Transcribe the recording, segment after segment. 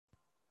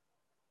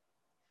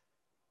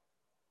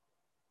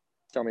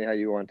tell me how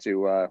you want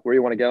to, where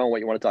you want to go and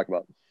what you want to talk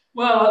about.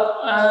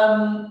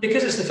 Well,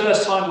 because it's the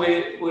first time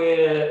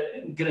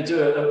we're going to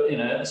do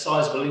a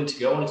sizable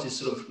interview, I wanted to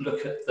sort of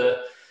look at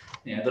the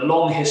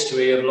long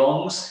history of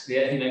longs,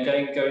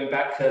 going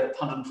back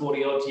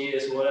 140 odd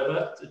years or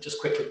whatever,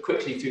 just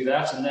quickly through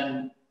that, and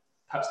then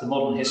perhaps the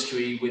modern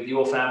history with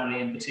your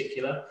family in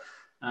particular,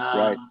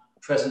 Right.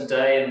 present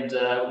day, and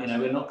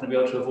we're not going to be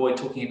able to avoid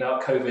talking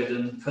about COVID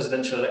and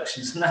presidential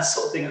elections and that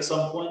sort of thing at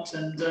some point,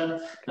 and then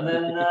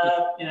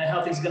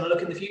how things are going to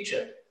look in the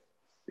future.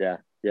 Yeah.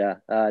 Yeah.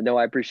 No,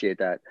 I appreciate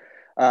that.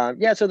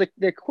 So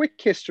the quick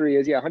history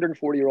is,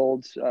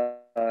 140-year-old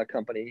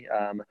company,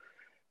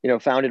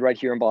 founded right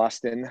here in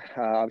Boston.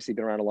 Obviously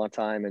been around a long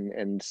time,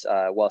 and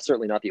while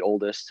certainly not the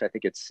oldest, I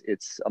think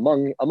it's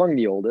among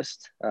the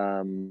oldest.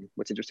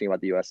 What's interesting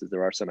about the U.S. is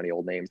there are so many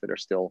old names that are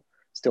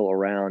still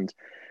around.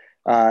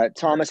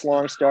 Thomas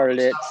Long started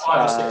it.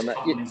 5 or 6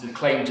 companies that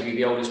claim to be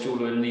the oldest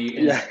jeweler in the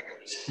yeah,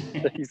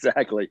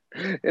 exactly.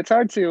 It's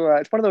hard to.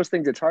 It's one of those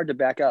things. It's hard to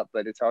back up,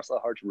 but it's also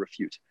hard to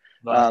refute.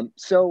 Right.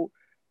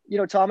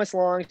 Thomas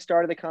Long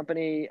started the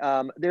company.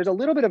 There's a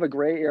little bit of a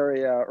gray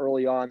area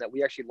early on that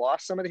we actually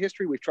lost some of the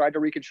history. We've tried to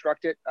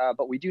reconstruct it,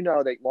 but we do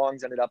know that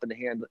Longs ended up in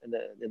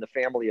the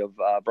family of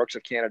Burkes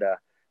of Canada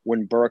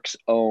when Burkes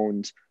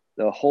owned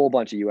the whole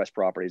bunch of U.S.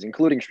 properties,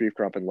 including Shreve,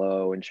 Crump and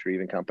Lowe and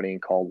Shreve and Company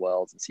and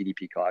Caldwell's and C.D.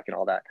 Peacock and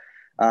all that.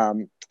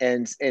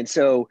 And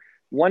so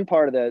one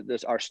part of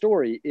our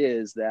story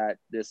is that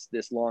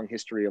this long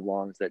history of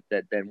Longs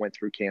that then went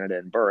through Canada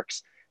and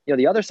Burkes.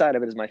 The other side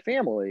of it is my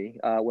family,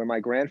 where my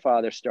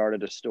grandfather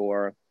started a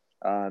store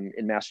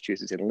in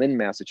Massachusetts, in Lynn,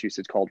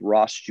 Massachusetts, called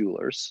Ross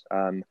Jewelers.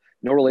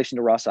 No relation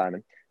to Ross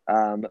Simon,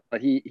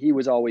 but he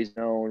was always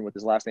known with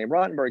his last name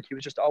Rottenberg. He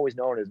was just always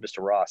known as Mr.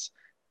 Ross.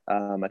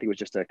 I think it was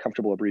just a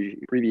comfortable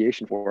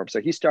abbreviation for him.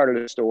 So he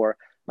started a store.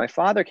 My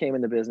father came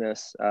in the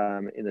business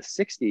in the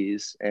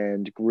 60s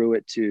and grew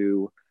it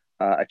to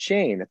a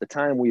chain. At the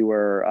time,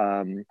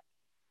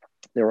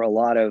 there were a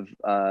lot of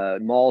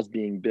malls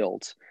being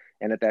built.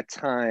 And at that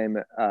time,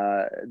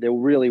 there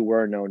really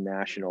were no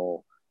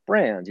national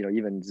brands.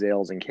 Even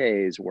Zales and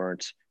K's were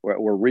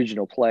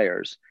regional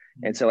players.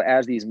 And so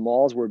as these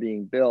malls were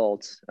being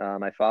built,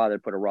 my father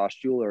put a Ross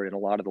Jeweler in a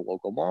lot of the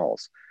local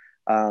malls.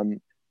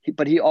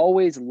 But he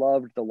always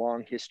loved the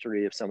long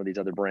history of some of these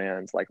other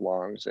brands like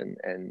Longs and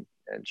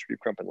Shreve,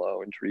 Crump and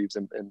Lowe and Shreves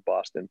in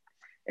Boston.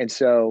 And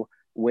so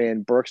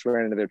when Burkes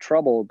ran into their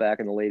trouble back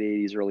in the late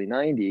 80s, early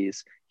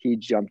 90s, he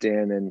jumped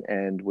in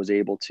and was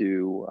able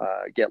to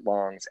get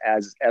Longs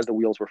as the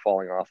wheels were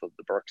falling off of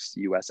the Burkes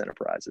U.S.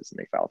 enterprises, and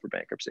they filed for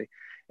bankruptcy.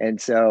 And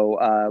so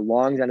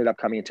Longs ended up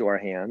coming into our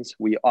hands.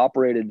 We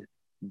operated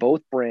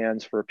both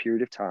brands for a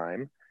period of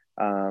time,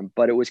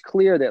 but it was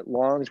clear that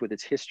Longs, with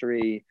its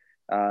history,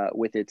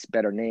 with its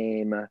better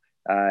name,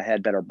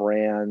 had better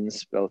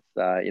brands, both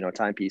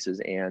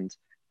timepieces and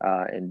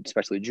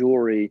especially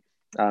jewelry.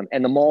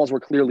 And the malls were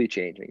clearly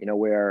changing,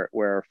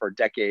 where for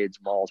decades,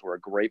 malls were a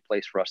great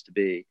place for us to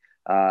be.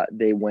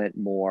 They went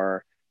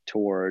more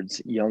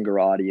towards younger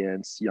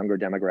audience, younger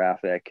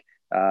demographic,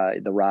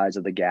 the rise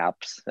of the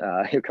Gaps,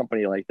 a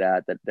company like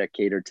that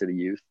catered to the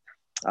youth.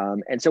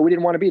 And so we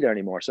didn't want to be there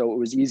anymore. So it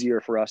was easier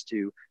for us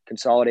to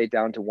consolidate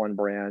down to one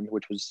brand,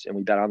 and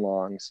we bet on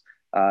Longs,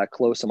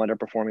 close some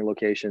underperforming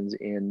locations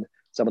in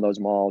some of those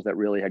malls that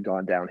really had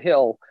gone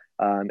downhill,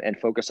 and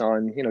focus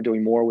on,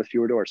 doing more with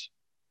fewer doors.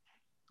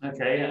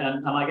 Okay,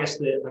 and I guess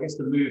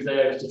the move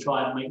there is to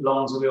try and make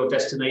Longs a real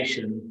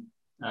destination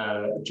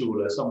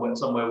jeweler,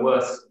 somewhere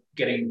worth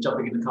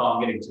jumping in the car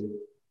and getting to.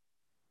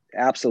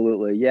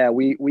 Absolutely, yeah.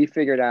 We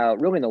figured out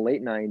really in the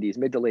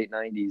mid to late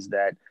 90s,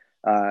 that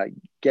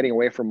getting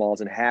away from malls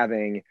and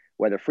having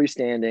whether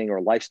freestanding or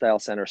lifestyle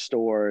center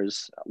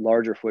stores,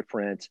 larger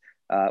footprint,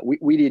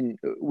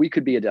 we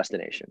could be a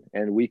destination,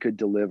 and we could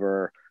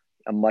deliver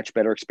a much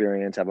better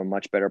experience, have a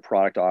much better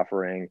product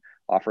offering,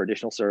 offer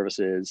additional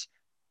services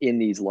in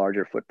these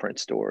larger footprint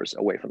stores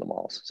away from the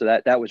malls. So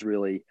that was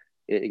really,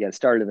 again,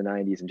 started in the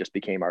 90s and just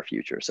became our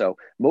future. So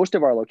most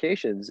of our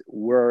locations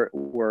were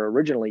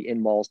originally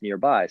in malls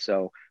nearby.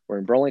 So we're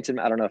in Burlington.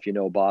 I don't know if you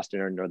know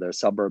Boston or the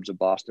suburbs of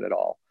Boston at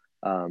all.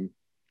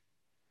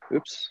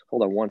 Oops,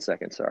 hold on one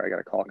second. Sorry, I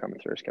got a call coming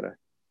through. Just gotta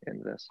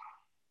end this.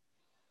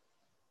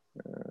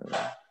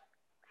 There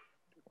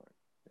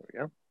we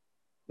go.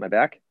 Am I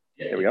back?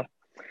 Yeah. There we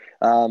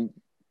go.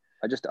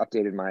 I just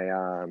updated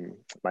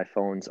my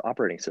phone's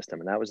operating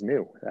system, and that was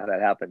new. That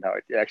had happened. How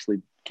it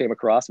actually came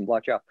across and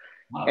blocked you out.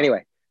 Wow.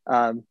 Anyway,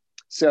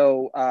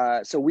 so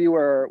we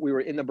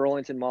were in the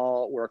Burlington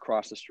Mall. We're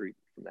across the street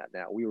from that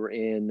now. We were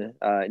in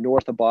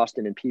north of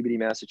Boston in Peabody,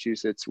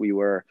 Massachusetts. We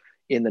were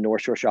in the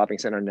North Shore Shopping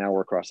Center. Now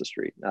we're across the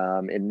street.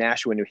 In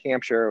Nashua, New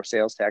Hampshire,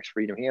 sales tax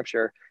free New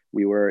Hampshire.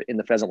 We were in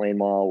the Pheasant Lane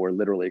Mall. We're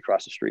literally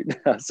across the street.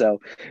 So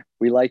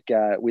we like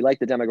the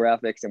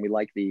demographics, and we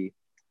like the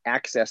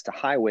access to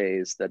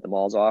highways that the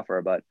malls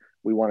offer, but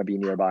we want to be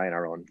nearby in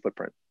our own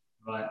footprint.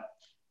 Right.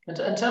 And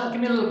give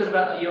me a little bit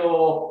about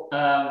your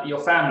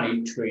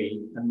family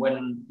tree, and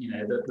when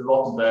the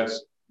Rottenbergs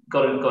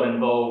got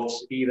involved,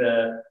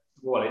 either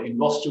well, in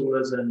Ross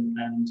Jewellers and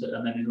then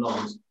in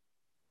Longs.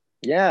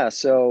 Yeah.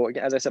 So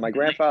as I said, my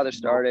grandfather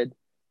started.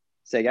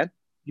 Say again.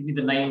 Give me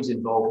the names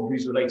involved and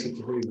who's related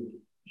to who.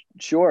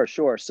 Sure,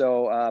 sure.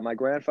 So my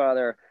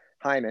grandfather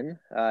Hyman,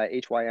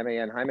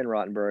 Hyman, Hyman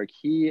Rottenberg,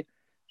 he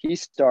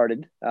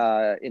started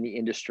in the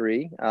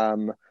industry.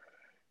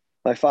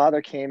 My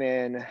father came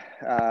in, in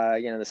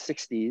the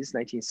 60s,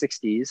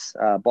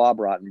 1960s, Bob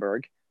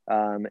Rottenberg.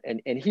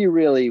 And he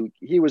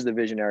was the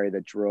visionary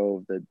that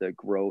drove the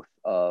growth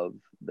of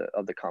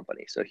the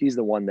company. So he's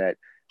the one that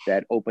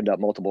opened up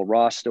multiple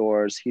Ross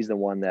stores. He's the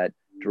one that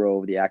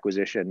drove the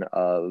acquisition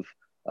of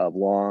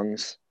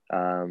Longs.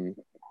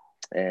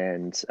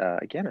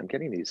 Again, I'm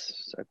getting these.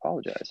 So I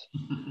apologize.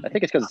 I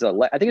think it's because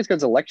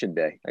it's election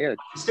day. I can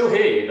still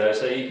hear you though,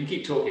 so you can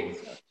keep talking.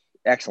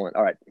 Excellent.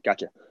 All right,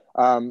 gotcha.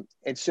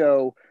 And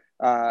so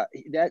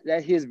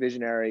that his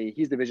visionary.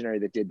 He's the visionary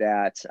that did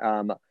that.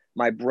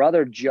 My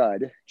brother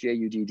Judd, Judd,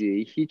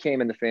 he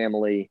came in the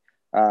family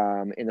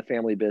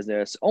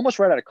business almost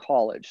right out of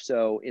college.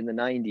 So in the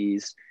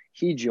 90s,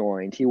 he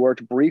joined. He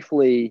worked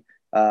briefly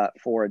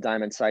for a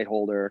diamond sight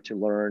holder to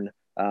learn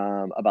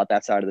about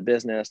that side of the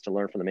business, to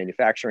learn from the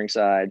manufacturing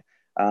side.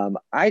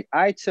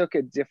 I took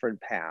a different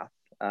path.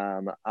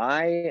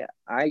 I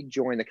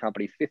joined the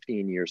company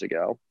 15 years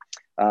ago.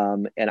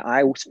 And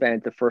I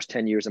spent the first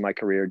 10 years of my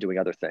career doing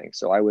other things.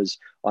 So I was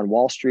on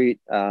Wall Street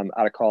out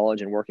of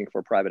college and working for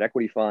a private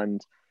equity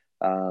fund.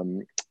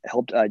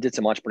 Did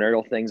some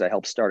entrepreneurial things. I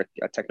helped start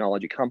a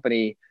technology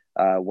company.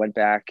 Went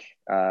back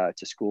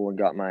to school and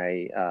got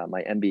my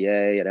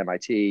MBA at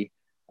MIT.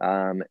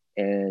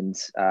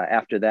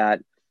 After that,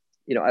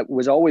 I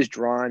was always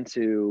drawn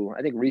to,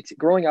 I think,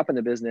 growing up in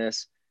the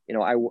business.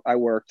 I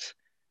worked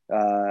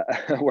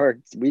I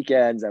worked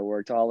weekends, I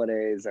worked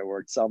holidays, I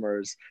worked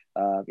summers,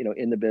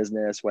 in the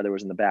business, whether it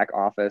was in the back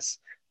office,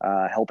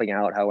 helping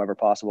out however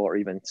possible, or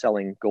even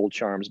selling gold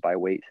charms by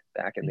weight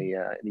back in the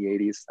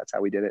 80s. That's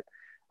how we did it.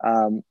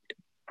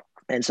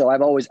 And so I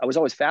was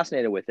always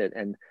fascinated with it.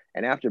 And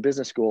after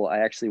business school, I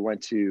actually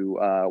went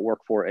to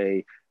work for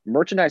a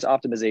merchandise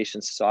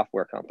optimization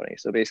software company.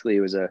 So basically,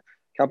 it was a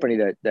company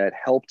that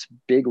helped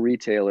big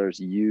retailers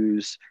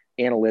use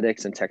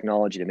analytics and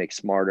technology to make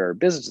smarter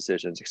business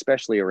decisions,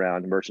 especially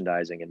around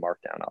merchandising and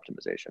markdown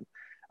optimization.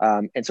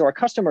 And so our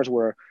customers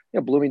were,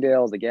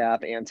 Bloomingdale's, The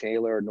Gap, Ann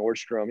Taylor,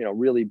 Nordstrom,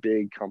 really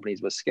big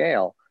companies with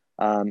scale.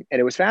 And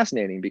it was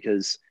fascinating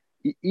because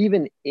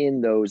even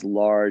in those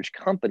large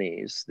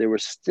companies, there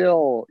was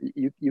still,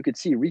 you could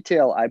see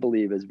retail, I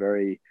believe, is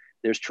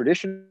there's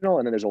traditional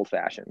and then there's old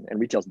fashioned, and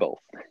retail's both.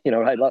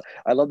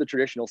 I love the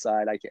traditional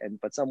side.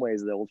 But some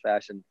ways the old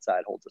fashioned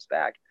side holds us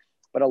back.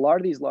 But a lot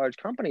of these large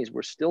companies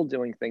were still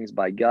doing things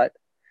by gut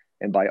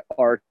and by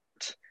art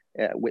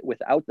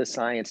without the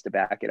science to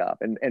back it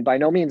up. And by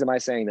no means am I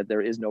saying that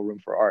there is no room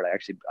for art.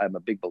 I'm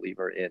a big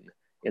believer in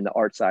the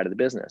art side of the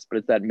business, but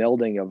it's that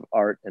melding of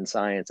art and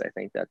science. I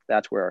think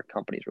that's where our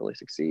companies really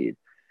succeed.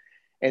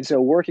 And so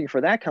working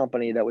for that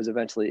company it was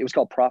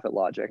called Profit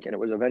Logic, and it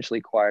was eventually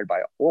acquired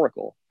by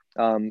Oracle.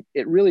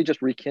 It really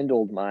just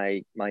rekindled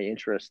my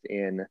interest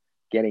in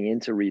getting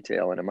into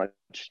retail in a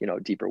much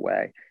deeper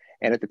way.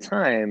 And at the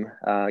time,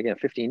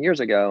 15 years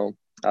ago,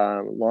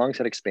 Longs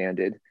had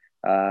expanded.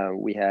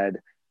 We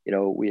had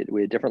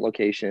different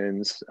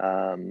locations,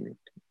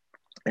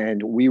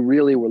 and we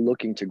really were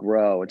looking to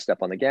grow and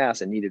step on the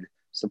gas and needed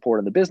support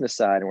on the business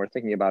side. And we're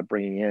thinking about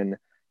bringing in,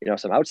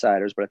 some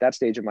outsiders. But at that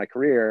stage of my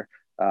career,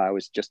 I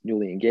was just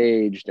newly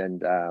engaged,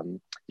 and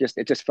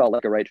it just felt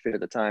like a right fit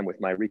at the time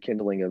with my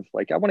rekindling of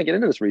I want to get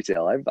into this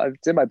retail.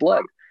 It's in my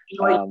blood.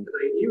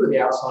 You were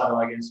the outsider,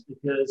 I guess,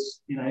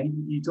 because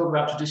you talk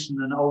about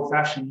tradition and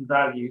old-fashioned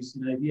values.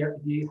 If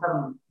you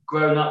haven't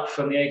grown up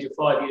from the age of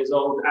 5 years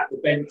old at the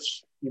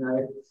bench,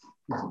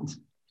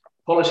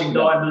 polishing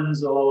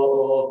diamonds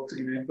or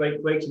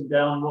breaking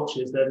down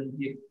watches, then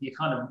you're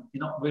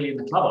not really in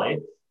the club, are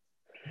you?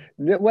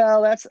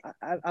 Well,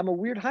 I'm a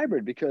weird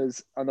hybrid,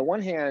 because on the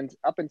one hand,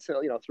 up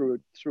until through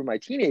my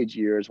teenage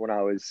years when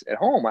I was at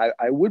home,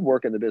 I would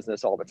work in the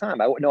business all the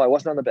time. I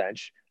wasn't on the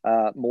bench,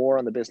 more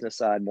on the business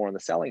side, more on the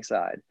selling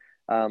side.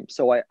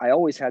 So I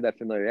always had that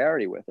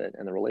familiarity with it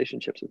and the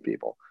relationships with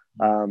people.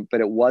 But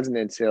it wasn't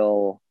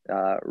until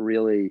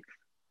really,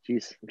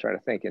 I'm trying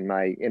to think, in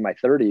my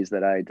 30s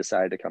that I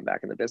decided to come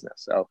back in the business.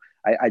 So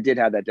I did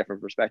have that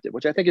different perspective,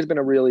 which I think has been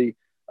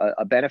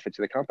a benefit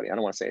to the company. I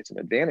don't want to say it's an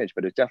advantage,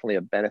 but it's definitely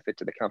a benefit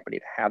to the company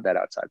to have that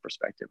outside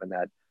perspective and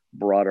that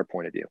broader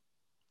point of view.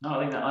 No,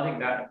 I think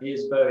that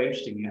is very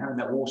interesting. You're having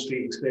that Wall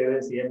Street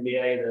experience, the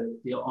MBA,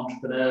 the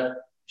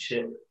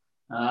entrepreneurship.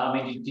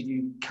 Did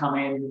you come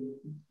in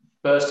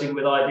bursting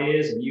with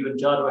ideas, and you and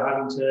Judd were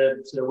having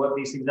to work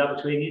these things out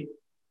between you?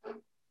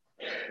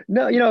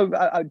 No,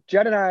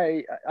 Judd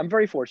and I'm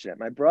very fortunate.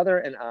 My brother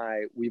and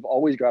I, we've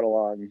always got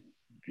along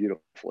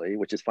beautifully,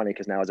 which is funny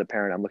because now as a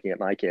parent, I'm looking at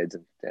my kids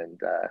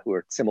and who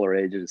are similar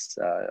ages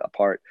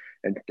apart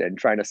and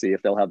trying to see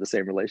if they'll have the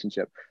same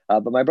relationship.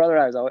 But my brother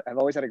and I have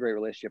always had a great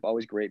relationship,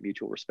 always great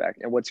mutual respect.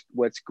 And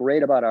what's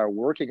great about our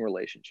working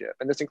relationship,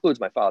 and this includes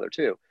my father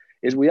too,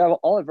 is we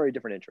all have very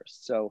different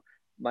interests. So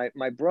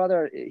my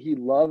brother, he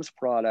loves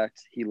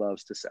product, he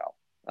loves to sell.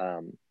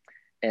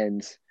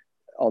 And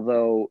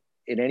although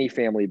in any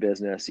family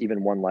business,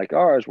 even one like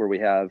ours, where we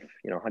have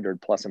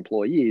 100 plus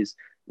employees,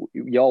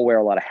 we all wear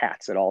a lot of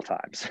hats at all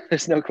times.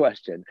 There's no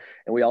question,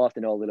 and we all have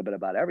to know a little bit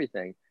about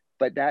everything.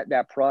 But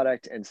that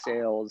product and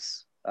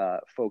sales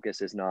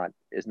focus is not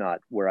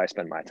where I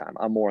spend my time.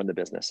 I'm more on the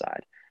business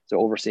side, so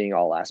overseeing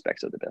all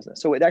aspects of the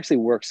business. So it actually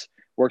works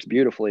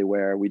beautifully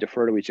where we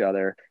defer to each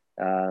other,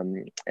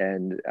 and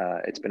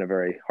it's been a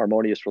very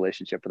harmonious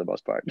relationship for the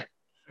most part.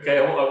 Okay,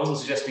 I wasn't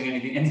suggesting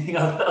anything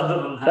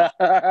other than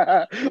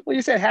that. Well,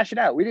 you said hash it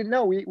out. We didn't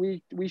know.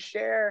 We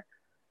share.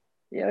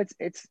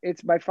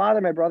 It's my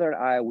father, my brother,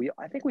 and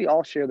I think we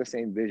all share the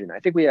same vision. I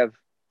think we have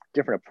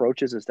different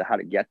approaches as to how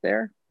to get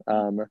there.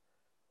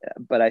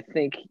 But I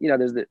think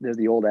there's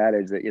the old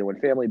adage that when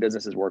family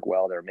businesses work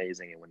well, they're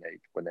amazing, and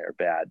when they're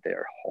bad,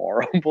 they're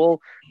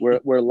horrible.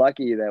 We're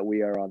lucky that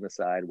we are on the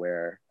side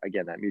where,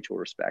 again, that mutual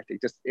respect.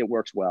 It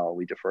works well.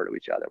 We defer to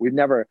each other. We've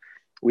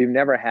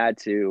never had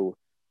to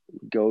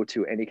go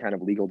to any kind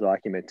of legal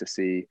document to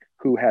see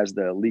who has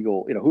the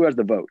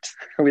vote.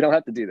 We don't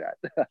have to do that.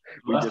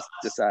 We just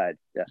decide.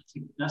 Yeah,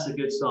 that's a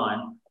good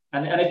sign.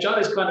 And if John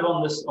is kind of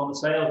on the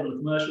sales and the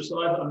commercial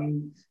side, I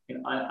mean,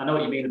 I know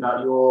what you mean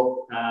about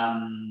your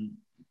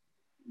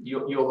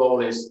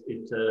role is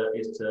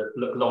to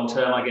look long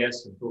term, I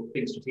guess, and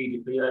think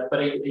strategically. But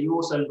are you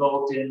also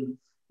involved in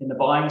the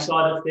buying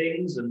side of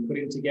things and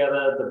putting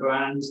together the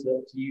brands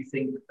that you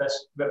think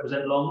best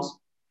represent Longs?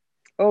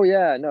 Oh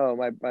yeah, no,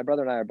 my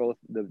brother and I are both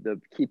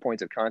the key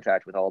points of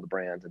contact with all the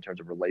brands in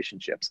terms of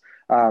relationships.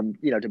 To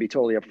be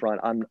totally upfront,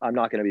 I'm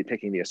not going to be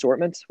picking the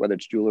assortments, whether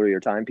it's jewelry or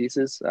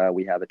timepieces.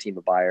 We have a team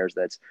of buyers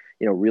that's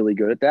really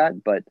good at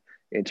that. But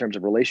in terms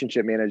of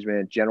relationship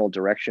management, general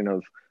direction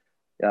of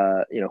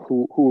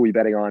who are we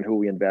betting on, who are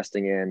we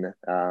investing in,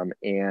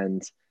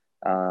 and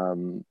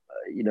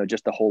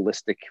just the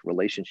holistic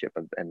relationship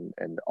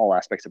and all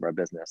aspects of our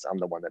business. I'm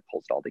the one that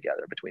pulls it all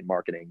together between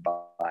marketing,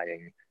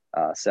 buying,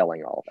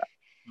 selling, all of that.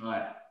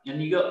 Right,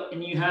 and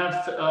you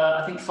have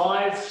I think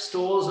 5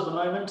 stores at the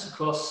moment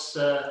across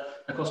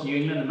New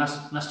England and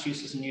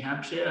Massachusetts and New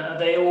Hampshire. Are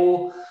they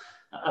all?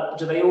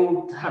 Do they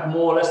all have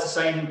more or less the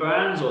same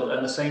brands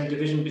and the same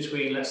division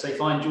between, let's say,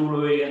 fine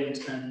jewelry and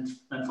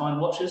fine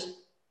watches?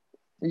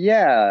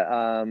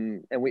 Yeah,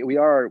 and we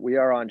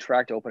are on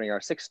track to opening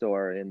our 6th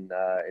store in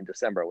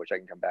December, which I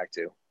can come back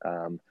to.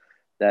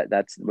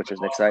 Which is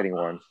an exciting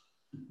one.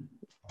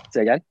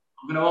 Say again?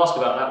 I'm going to ask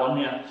about that one,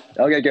 yeah.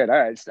 Okay, good. All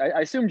right. I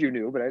assumed you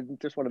knew, but I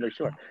just want to make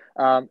sure.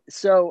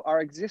 So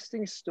our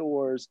existing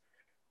stores,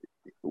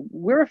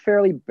 we're a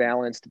fairly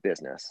balanced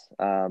business.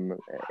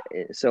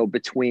 So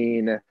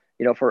between,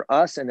 for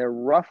us, and they're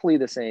roughly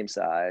the same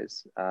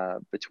size,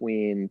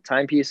 between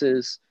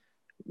timepieces,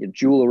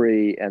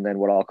 jewelry, and then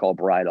what I'll call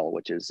bridal,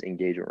 which is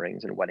engagement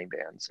rings and wedding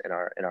bands in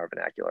our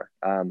vernacular.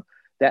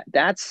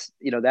 That's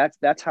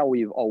how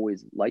we've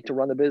always liked to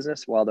run the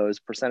business. While those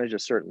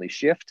percentages certainly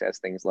shift as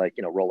things like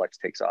Rolex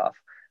takes off,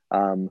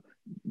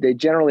 they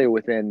generally are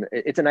within.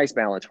 It's a nice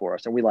balance for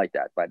us, and we like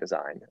that by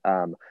design.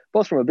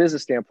 Both from a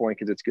business standpoint,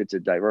 because it's good to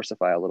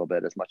diversify a little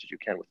bit as much as you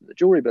can within the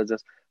jewelry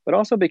business, but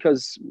also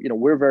because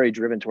we're very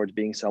driven towards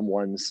being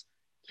someone's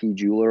key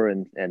jeweler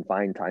and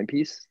fine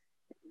timepiece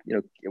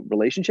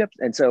relationships.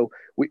 And so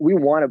we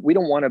don't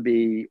want to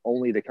be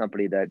only the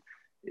company that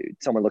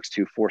someone looks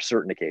to for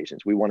certain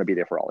occasions. We want to be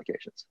there for all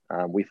occasions.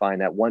 We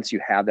find that once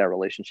you have that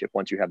relationship,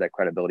 once you have that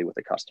credibility with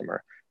the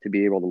customer, to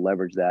be able to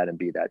leverage that and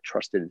be that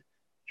trusted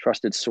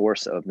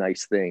source of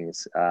nice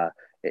things,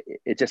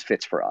 it just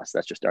fits for us.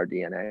 That's just our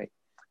DNA.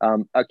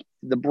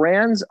 The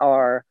brands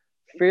are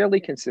fairly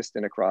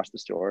consistent across the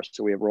stores.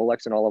 So we have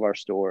Rolex in all of our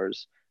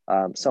stores.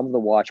 Some of the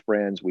watch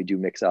brands we do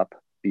mix up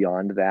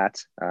beyond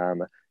that.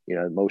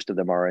 Most of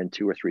them are in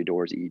 2 or 3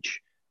 doors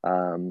each.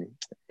 And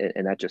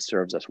that just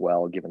serves us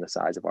well, given the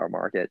size of our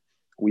market.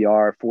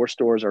 4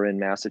 stores are in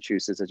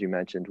Massachusetts, as you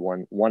mentioned.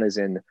 One is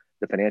in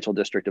the financial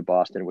district of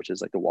Boston, which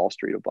is like the Wall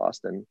Street of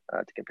Boston,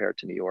 to compare it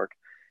to New York.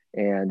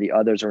 And the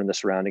others are in the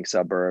surrounding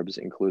suburbs,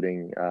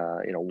 including,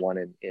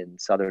 one in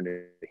southern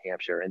New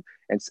Hampshire. And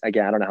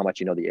again, I don't know how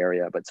much you know the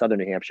area, but southern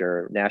New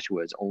Hampshire,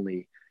 Nashua is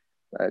only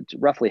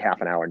roughly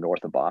half an hour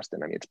north of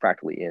Boston. I mean, it's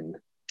practically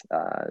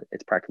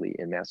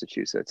in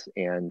Massachusetts,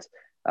 and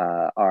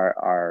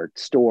our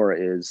store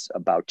is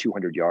about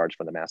 200 yards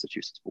from the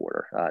Massachusetts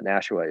border.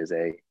 Nashua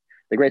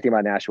the great thing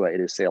about Nashua, it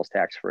is sales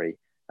tax free,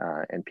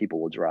 and people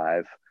will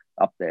drive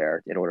up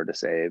there in order to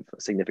save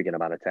a significant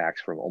amount of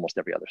tax from almost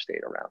every other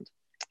state around.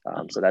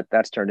 So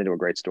that's turned into a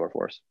great store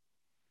for us.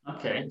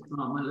 Okay,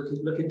 I might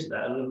look into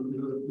that a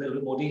little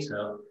bit more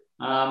detail.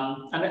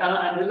 And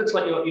it looks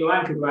like your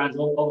anchor brands,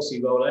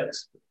 obviously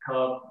Rolex,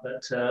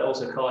 but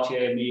also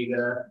Cartier,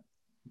 Omega,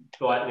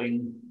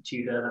 Breitling,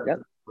 Tudor.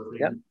 Yep.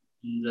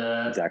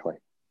 And, exactly.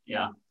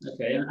 Yeah.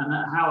 Okay. And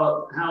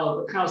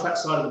how's that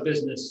side of the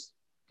business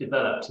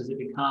developed? Has it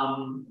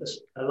become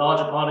a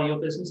larger part of your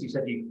business? You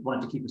said you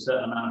wanted to keep a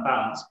certain amount of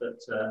balance, but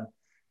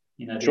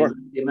Sure.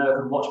 The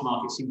American watch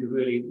market seemed to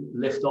really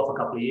lift off a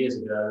couple of years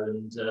ago,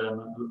 and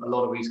a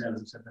lot of retailers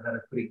have said they've had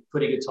a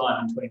pretty good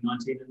time in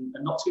 2019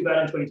 and not too bad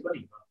in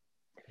 2020.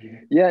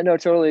 Yeah, no,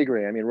 totally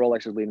agree. I mean,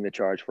 Rolex is leading the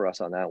charge for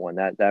us on that one.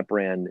 That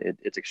brand,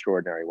 it's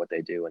extraordinary what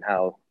they do and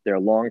how their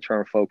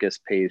long-term focus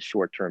pays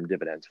short-term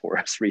dividends for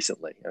us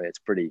recently. I mean, it's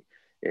pretty.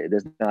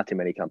 There's not too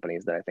many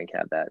companies that I think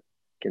have that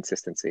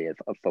consistency of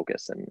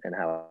focus and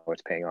how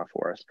it's paying off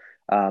for us.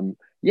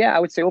 Yeah, I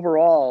would say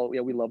overall,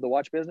 we love the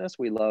watch business.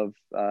 We love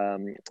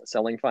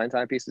selling fine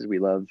timepieces. We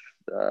love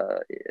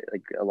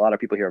like a lot of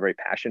people here are very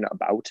passionate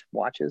about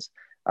watches,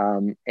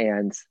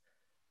 and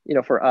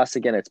for us,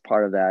 again, it's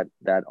part of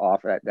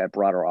that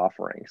broader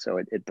offering. So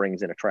it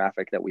brings in a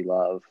traffic that we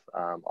love.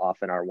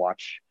 Often our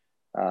watch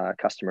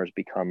customers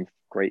become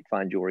great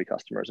fine jewelry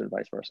customers and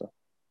vice versa.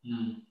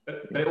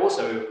 But it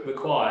also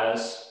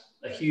requires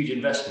a huge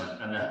investment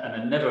and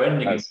a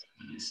never-ending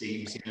investment, it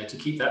seems. To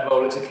keep that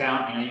Rolex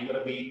account, you've got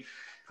to be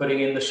putting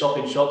in the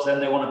shops. Then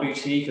they want a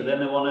boutique, and then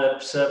they want a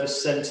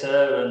service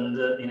center,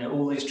 and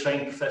all these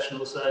trained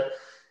professionals. So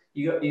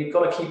you've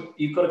got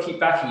to keep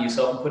backing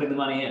yourself and putting the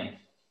money in.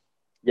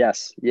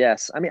 Yes.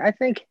 I mean, I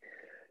think,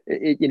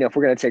 if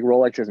we're going to take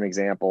Rolex as an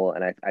example,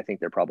 and I think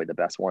they're probably the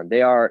best one,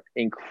 they are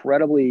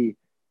incredibly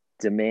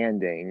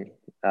demanding,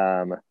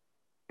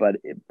 but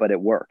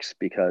it works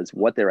because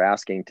what they're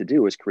asking to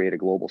do is create a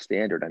global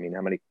standard. I mean,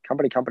 how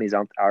many companies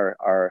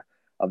are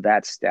of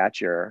that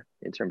stature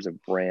in terms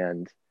of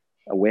brand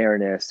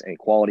awareness and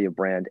quality of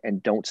brand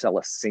and don't sell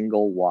a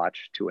single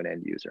watch to an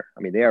end user?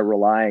 I mean, they are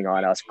relying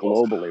on us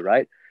globally,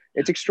 right?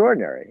 It's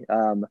extraordinary.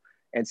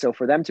 And so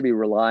for them to be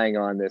relying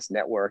on this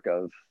network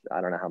of, I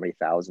don't know how many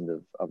thousands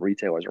of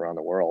retailers around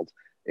the world,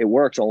 it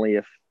works only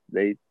if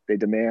they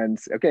demand,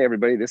 okay,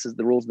 everybody, this is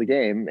the rules of the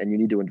game and you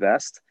need to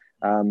invest.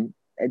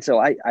 And so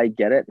I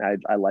get it.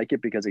 And I like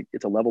it because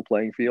it's a level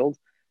playing field.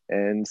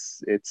 And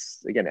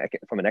it's, again,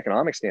 from an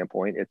economic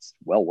standpoint, it's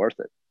well worth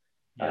it.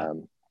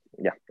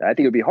 Yeah. I think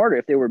it would be harder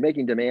if they were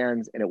making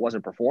demands and it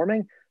wasn't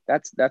performing.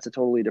 That's a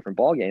totally different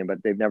ballgame,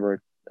 but they've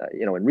never,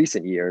 in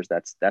recent years,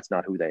 that's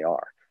not who they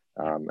are.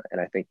 And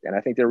I think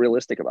they're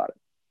realistic about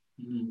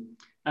it. Mm-hmm.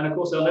 And of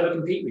course, they'll never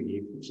compete with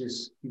you, which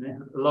is,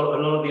 a lot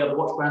of the other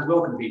watch brands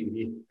will compete with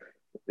you.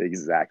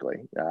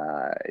 Exactly.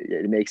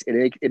 It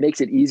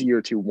makes it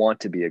easier to want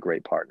to be a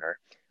great partner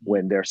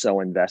when they're so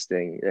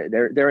investing.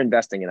 They're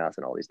investing in us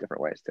in all these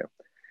different ways too.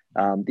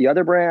 The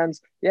other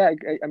brands, yeah,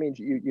 I mean,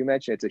 you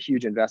mentioned it's a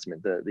huge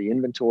investment. The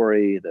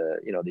inventory,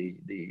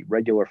 the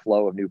regular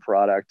flow of new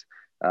product,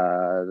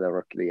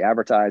 the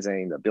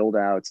advertising, the build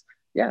outs.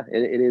 Yeah,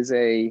 it is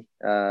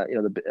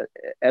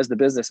as the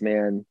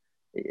businessman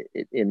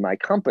in my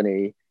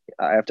company,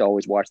 I have to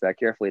always watch that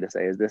carefully to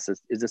say, is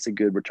this a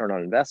good return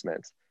on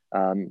investment?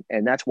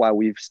 And that's why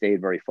we've stayed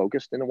very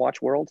focused in the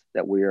watch world,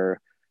 that we're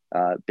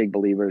big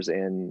believers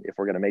in, if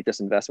we're going to make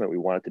this investment, we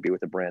want it to be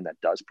with a brand that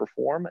does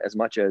perform. As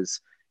much as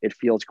it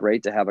feels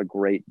great to have a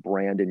great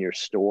brand in your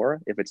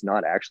store, if it's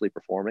not actually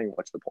performing,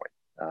 what's the point?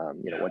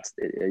 You're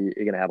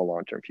going to have a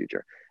long-term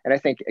future. And I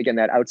think, again,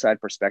 that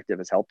outside perspective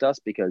has helped us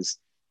because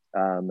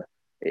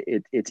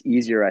it's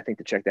easier, I think,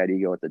 to check that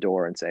ego at the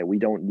door and say, we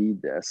don't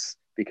need this,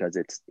 because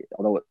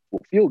although it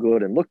will feel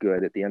good and look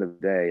good, at the end of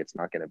the day, it's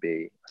not going to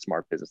be a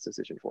smart business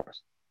decision for us.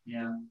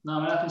 Yeah, no, I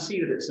mean, I can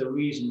see that it's a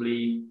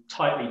reasonably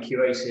tightly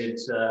curated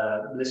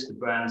list of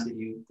brands that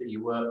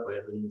you work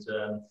with, and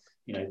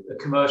a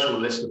commercial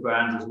list of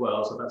brands as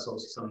well. So that's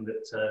obviously something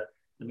that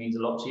means a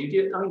lot to you.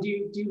 Do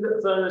you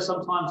look further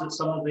sometimes at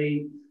some of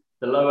the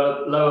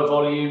lower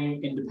volume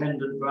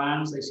independent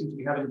brands? They seem to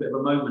be having a bit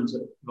of a moment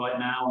right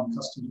now, and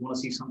customers want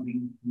to see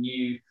something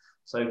new.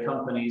 So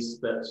companies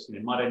that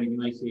might only be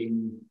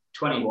making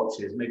 20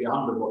 watches, maybe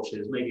 100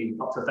 watches, maybe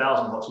up to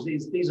 1,000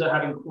 watches. These are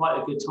having quite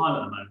a good time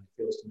at the moment,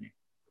 it feels to me.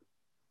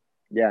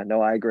 Yeah,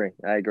 no, I agree.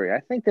 I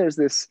think there's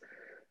this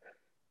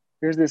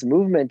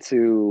movement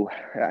to,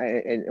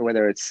 and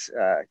whether it's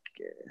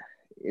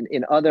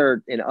in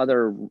other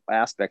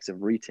aspects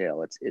of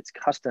retail, it's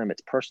custom,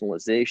 it's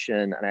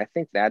personalization, and I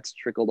think that's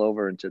trickled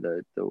over into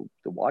the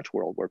watch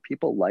world, where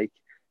people like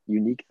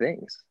unique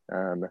things.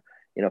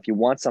 If you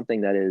want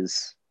something that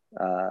is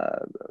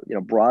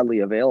broadly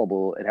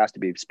available, it has to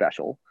be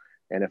special.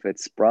 And if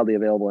it's broadly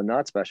available and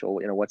not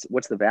special,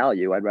 what's the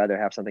value? I'd rather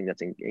have something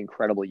that's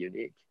incredibly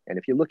unique. And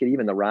if you look at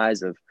even the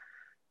rise of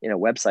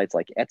websites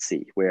like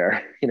Etsy,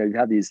 where you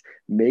have these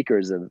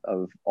makers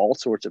of all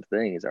sorts of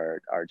things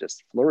are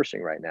just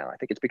flourishing right now, I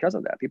think it's because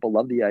of that. People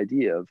love the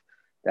idea of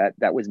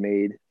that was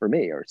made for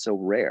me, or it's so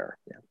rare.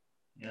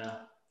 Yeah.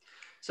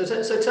 So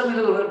tell me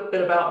a little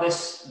bit about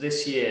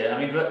this year. I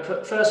mean,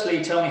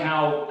 firstly, tell me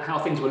how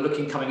things were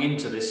looking coming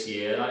into this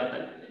year.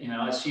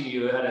 I assume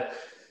you had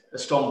a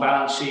strong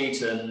balance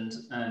sheet and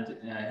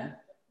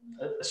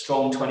a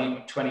strong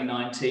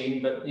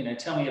 2019. But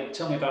tell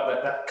me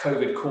about that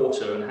COVID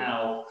quarter and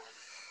how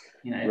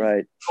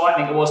right,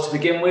 frightening it was to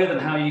begin with, and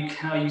how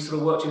you sort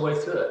of worked your way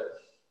through it.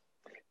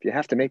 If you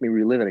have to make me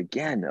relive it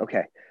again,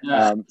 okay.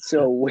 Yeah.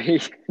 So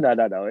we no,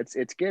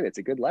 it's good. It's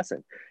a good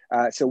lesson.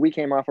 So we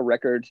came off a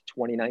record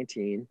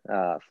 2019,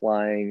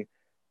 flying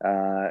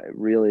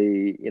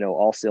really,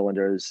 all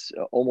cylinders.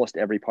 Almost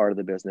every part of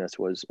the business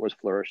was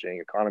flourishing.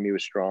 Economy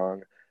was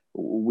strong.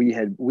 We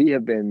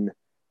have been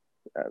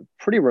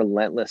pretty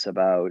relentless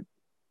about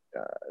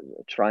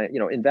trying,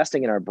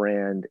 investing in our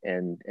brand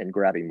and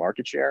grabbing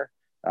market share.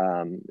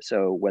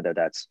 So whether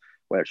it's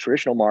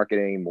traditional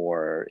marketing,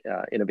 more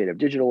innovative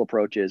digital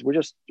approaches, we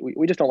just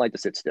don't like to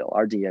sit still.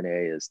 Our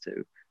DNA is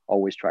to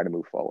always try to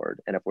move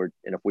forward. And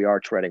if we are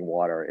treading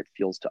water, it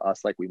feels to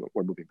us like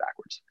we're moving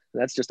backwards.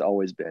 That's just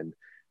always been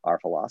our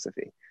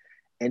philosophy.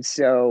 And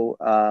so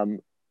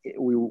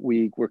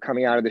we were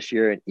coming out of this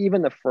year, and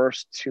even the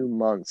first 2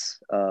 months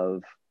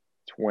of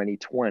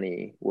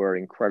 2020 were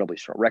incredibly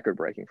strong, record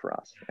breaking for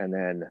us. And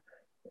then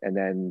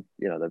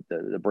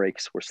the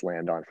brakes were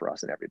slammed on for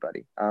us and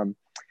everybody.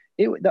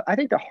 I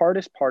think the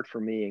hardest part for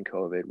me in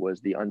COVID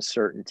was the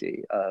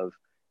uncertainty of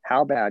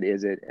how bad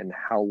is it and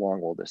how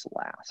long will this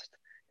last.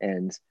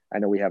 And I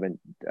know we haven't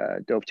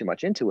dove too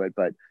much into it,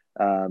 but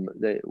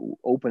the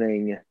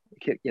opening,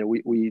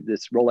 we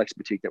this Rolex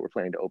boutique that we're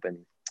planning to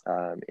open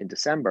in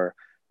December,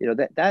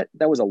 that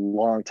was a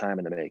long time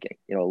in the making.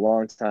 A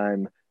long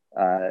time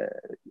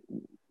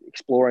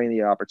exploring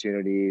the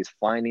opportunities,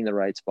 finding the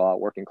right spot,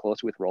 working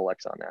closely with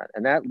Rolex on that,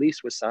 and that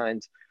lease was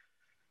signed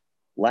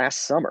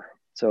last summer.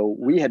 So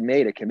we had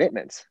made a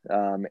commitment,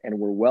 and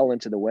we're well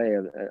into the way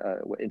of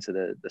into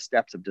the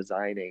steps of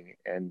designing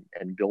and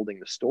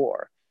building the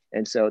store.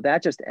 And so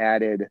that just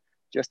added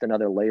just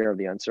another layer of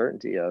the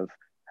uncertainty of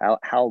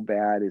how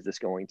bad is this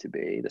going to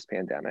be, this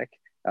pandemic?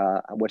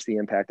 What's the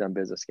impact on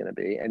business going to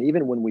be? And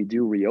even when we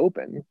do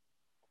reopen,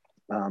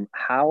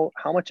 how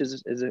much are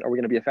we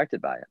going to be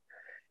affected by it?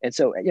 And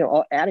so,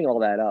 adding all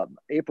that up,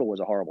 April was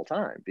a horrible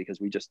time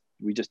because we just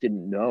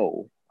didn't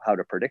know how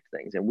to predict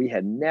things. And we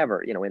had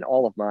never, in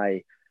all of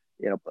my,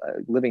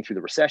 living through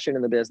the recession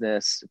in the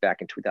business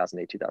back in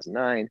 2008,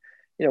 2009,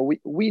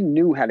 we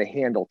knew how to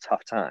handle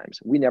tough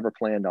times. We never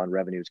planned on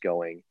revenues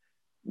going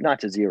not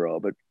to zero,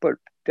 but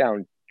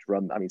down,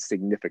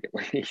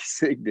 significantly,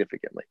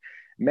 significantly.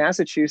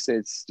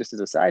 Massachusetts, just as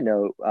a side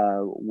note,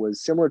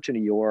 was similar to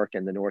New York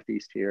and the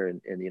Northeast here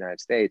in the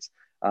United States.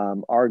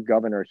 Our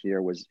governor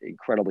here was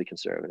incredibly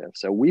conservative.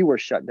 So we were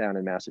shut down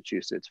in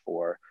Massachusetts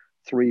for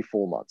 3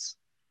 full months.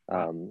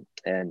 We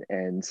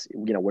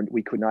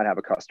could not have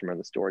a customer in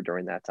the store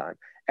during that time.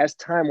 As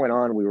time went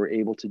on, we were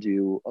able to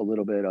do a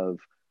little bit of,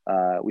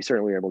 we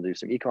certainly were able to do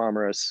some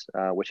e-commerce,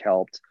 which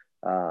helped,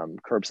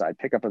 curbside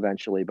pickup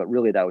eventually, but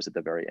really that was at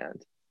the very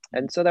end.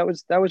 And so that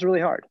was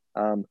really hard.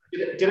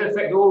 Did it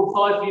affect all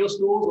 5 of your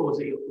stores, or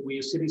were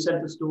your city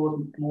centre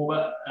stores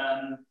more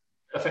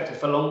affected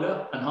for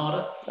longer and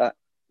harder?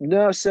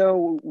 No,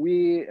 so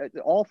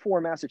all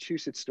 4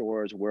 Massachusetts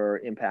stores were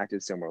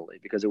impacted similarly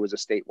because it was a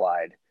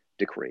statewide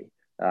decree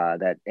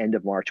that end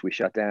of March we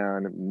shut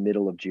down,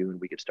 middle of June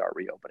we could start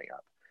reopening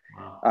up.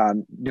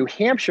 Wow. New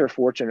Hampshire,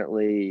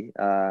 fortunately,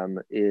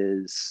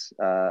 is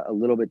a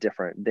little bit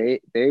different.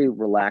 They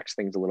relaxed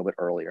things a little bit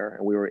earlier,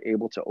 and we were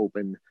able to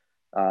open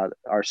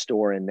our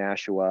store in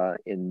Nashua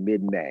in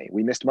mid-May.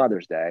 We missed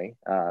Mother's Day.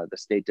 The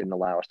state didn't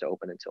allow us to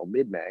open until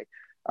mid-May.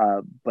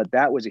 But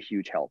that was a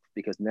huge help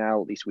because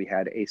now at least we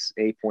had a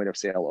point of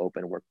sale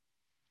open where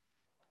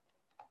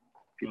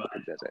people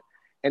could visit.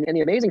 And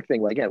the amazing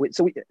thing, again,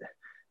 so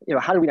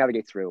how do we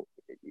navigate through?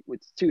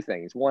 With 2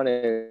 things. One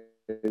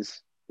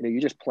is,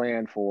 you just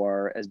plan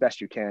for as best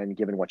you can,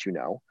 given what you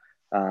know,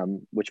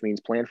 which means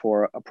plan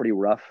for a pretty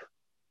rough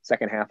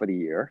second half of the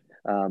year.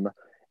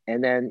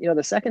 And then,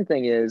 the second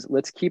thing is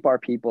let's keep our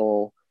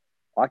people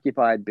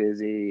occupied,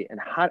 busy, and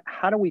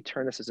how do we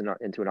turn this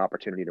into an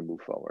opportunity to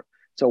move forward?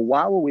 So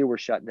while we were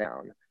shut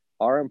down,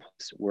 our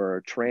employees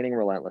were training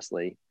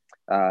relentlessly.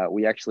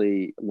 We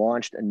actually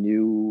launched a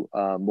new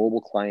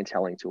mobile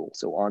clienteling tool.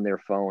 So on their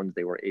phones,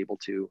 they were able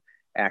to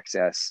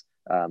access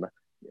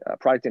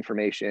product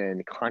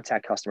information,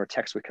 contact customer,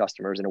 text with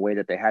customers in a way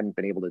that they hadn't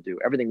been able to do.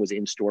 Everything was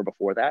in store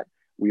before that.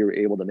 We were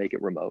able to make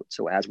it remote.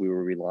 So as we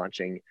were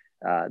relaunching,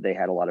 they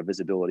had a lot of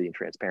visibility and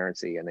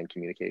transparency, and then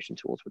communication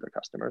tools with their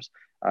customers.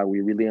 We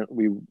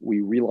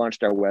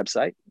relaunched our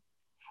website,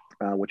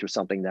 which was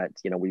something that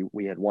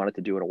we had wanted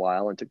to do in a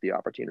while and took the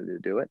opportunity to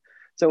do it.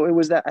 So it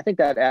was that, I think,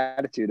 that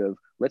attitude of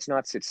let's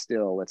not sit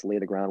still, let's lay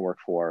the groundwork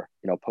for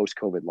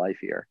post-COVID life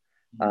here.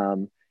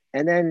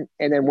 And then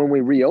when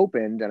we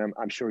reopened, and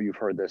I'm sure you've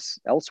heard this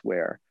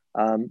elsewhere,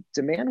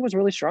 demand was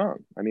really strong.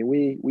 I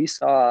mean, we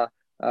saw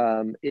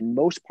in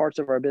most parts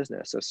of our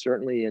business, so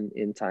certainly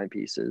in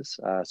timepieces,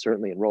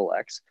 certainly in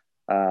Rolex,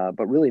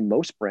 but really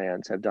most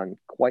brands have done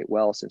quite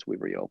well since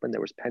we've reopened.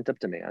 There was pent-up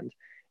demand.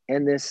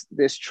 And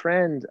this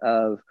trend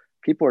of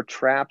people are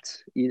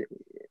trapped,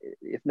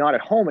 if not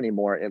at home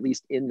anymore, at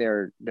least in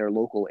their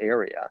local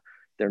area.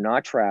 They're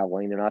not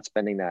traveling. They're not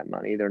spending that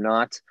money. They're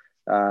not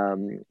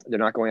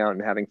going out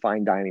and having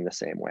fine dining the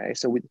same way.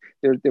 So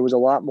there was a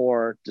lot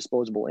more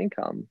disposable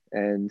income,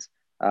 and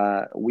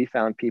we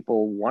found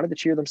people wanted to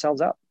cheer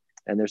themselves up.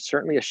 And there's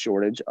certainly a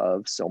shortage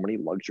of so many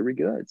luxury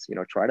goods.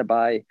 Try to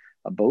buy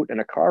a boat and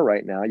a car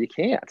right now, you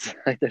can't.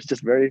 There's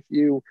just very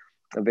few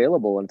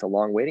available and it's a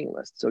long waiting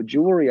list. So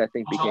jewelry, I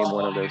think, More chance became of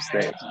one of buying those a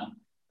things. Daytona.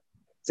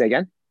 Say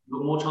again? You've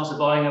got more chance of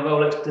buying a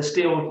Rolex, the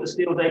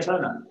steel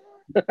Daytona.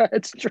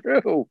 It's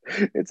true.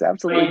 It's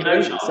absolutely Wait, no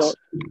crazy. So chance.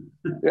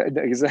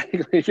 yeah,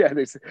 exactly. Yeah,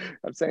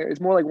 I'm saying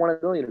it's more like 1 in a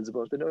million as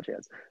opposed to no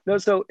chance. No,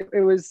 so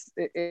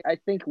I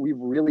think we've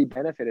really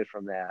benefited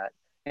from that.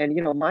 And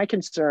my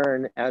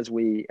concern as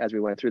we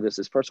went through this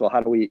is, first of all,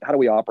 how do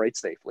we operate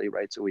safely,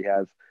 right? So we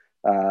have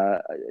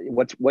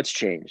what's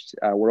changed.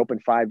 We're open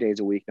 5 days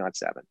a week, not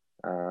seven,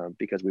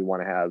 because we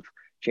want to have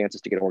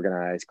chances to get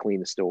organized, clean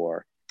the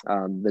store.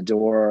 The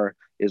door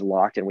is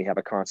locked, and we have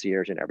a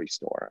concierge in every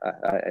store,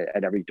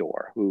 at every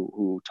door,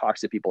 who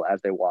talks to people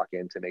as they walk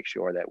in to make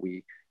sure that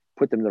we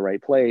put them in the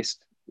right place,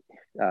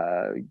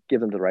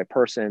 give them to the right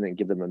person, and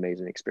give them an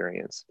amazing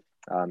experience,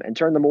 and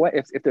turn them away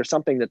if there's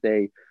something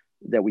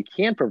that we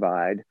can't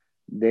provide.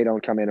 They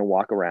don't come in and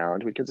walk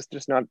around because it's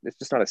just not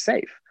as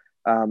safe.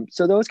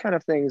 So those kind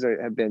of things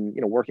have been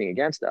working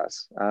against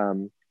us.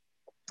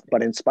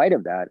 But in spite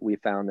of that, we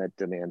found that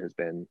demand has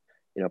been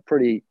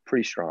pretty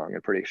strong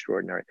and pretty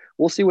extraordinary.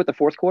 We'll see what the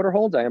fourth quarter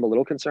holds. I am a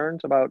little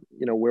concerned about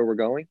where we're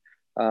going,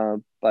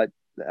 but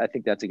I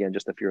think that's, again,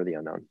 just the fear of the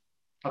unknown.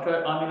 I've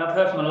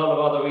heard from a lot of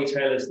other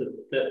retailers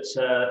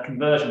that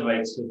conversion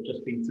rates have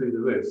just been through the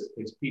roof.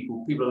 It's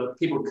people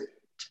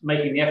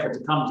making the effort to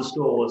come to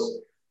stores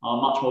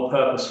are much more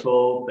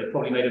purposeful. They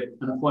probably made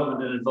an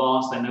appointment in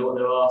advance. They know what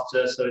they're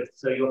after.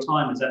 So your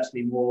time is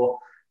actually more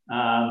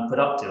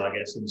productive, I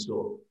guess, in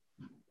store.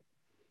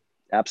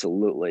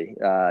 Absolutely.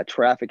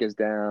 Traffic is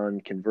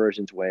down,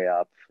 conversion's way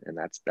up, and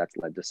that's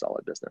led to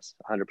solid business.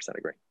 100%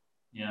 agree.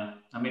 Yeah,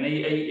 are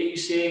you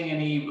seeing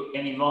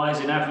any rise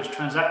in average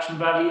transaction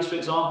values, for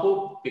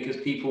example, because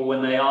people,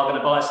 when they are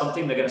going to buy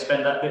something, they're going to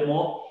spend that bit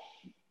more?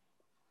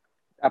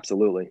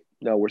 Absolutely.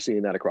 No, we're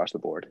seeing that across the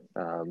board.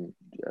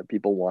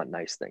 People want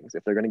nice things.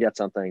 If they're going to get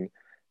something,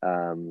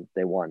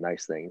 they want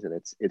nice things, and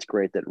it's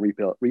great that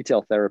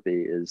retail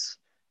therapy is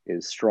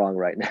strong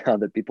right now.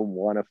 That people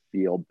want to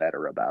feel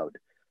better about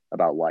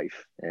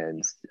life,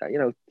 and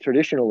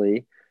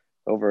traditionally,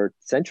 over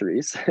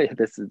centuries,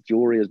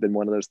 jewelry has been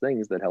one of those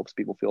things that helps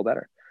people feel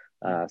better.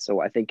 So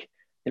I think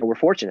we're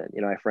fortunate.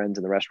 I have friends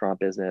in the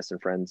restaurant business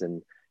and friends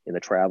in the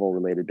travel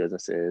related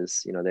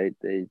businesses.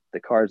 The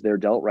cards they're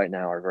dealt right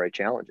now are very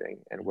challenging,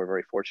 and we're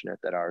very fortunate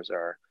that ours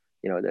are.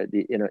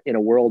 In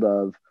a world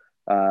of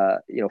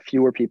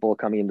fewer people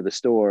coming into the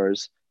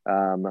stores,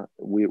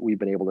 we've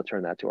been able to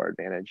turn that to our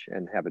advantage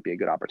and have it be a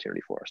good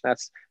opportunity for us.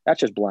 That's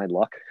just blind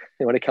luck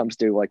when it comes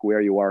to like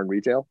where you are in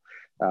retail.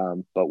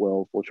 But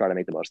we'll try to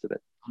make the most of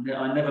it.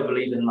 I never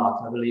believe in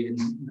luck. I believe in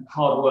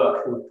hard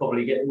work.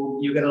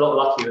 You get a lot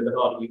luckier the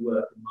harder you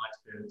work, in my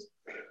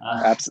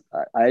experience.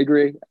 I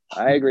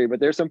agree. But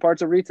there's some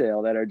parts of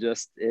retail that are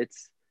just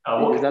there's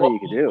nothing you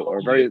can do.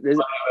 Or running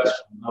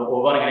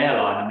an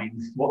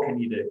airline. What can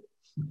you do?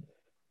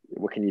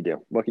 What can you do?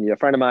 A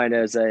friend of mine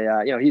is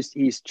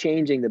he's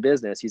changing the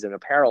business. He's an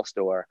apparel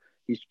store.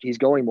 He's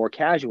going more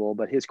casual,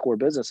 but his core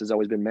business has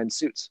always been men's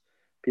suits.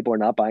 People are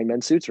not buying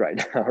men's suits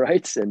right now,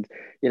 right? And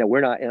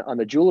we're not on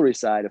the jewelry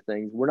side of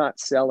things. We're not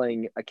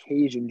selling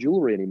occasion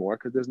jewelry anymore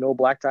because there's no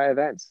black tie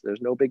events.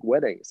 There's no big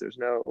weddings. There's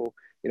no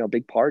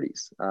big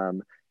parties.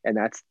 And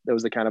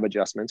those are the kind of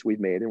adjustments we've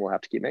made, and we'll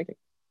have to keep making.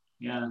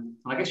 Yeah,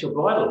 I guess your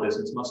bridal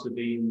business must have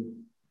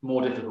been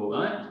more difficult,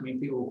 right?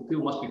 People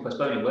must be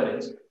postponing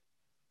weddings.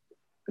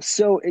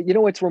 So,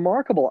 it's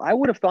remarkable. I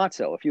would have thought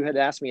so. If you had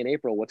asked me in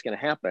April what's going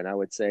to happen, I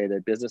would say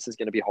that business is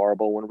going to be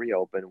horrible when we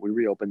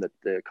reopen, that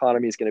the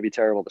economy is going to be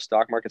terrible. The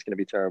stock market's going to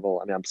be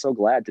terrible. I'm so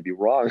glad to be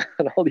wrong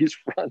on all these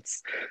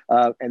fronts.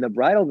 And the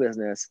bridal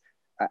business,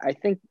 I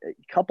think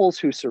couples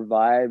who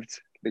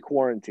survived the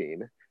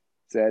quarantine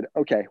said,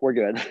 okay, we're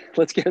good.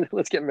 Let's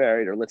get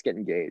married, or let's get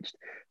engaged.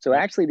 So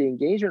actually the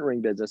engagement ring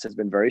business has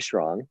been very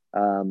strong.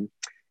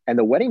 And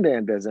the wedding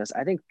band business,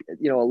 I think,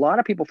 a lot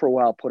of people for a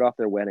while put off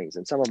their weddings,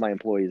 and some of my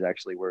employees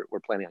actually were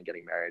planning on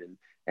getting married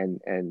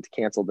and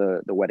canceled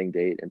the wedding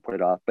date and put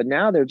it off. But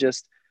now they're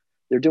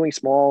doing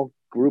small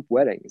group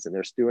weddings, and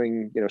they're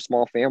doing,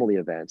 small family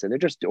events, and they're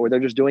just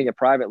doing it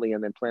privately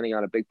and then planning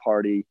on a big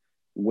party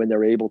when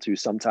they're able to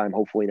sometime,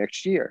 hopefully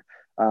next year.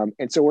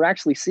 And so we're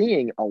actually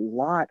seeing a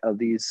lot of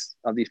these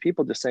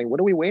people just saying, what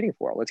are we waiting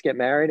for? Let's get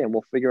married and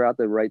we'll figure out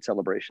the right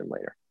celebration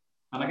later.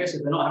 And I guess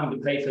if they're not having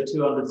to pay for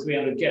 200,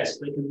 300 guests,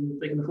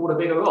 they can afford a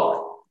bigger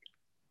rock.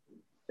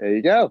 There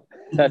you go.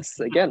 That's,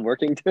 again,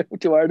 working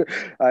too hard.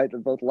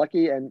 Both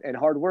lucky and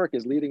hard work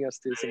is leading us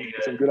to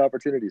some good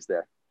opportunities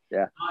there.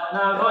 Yeah.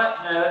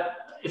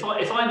 If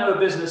I know a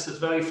business that's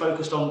very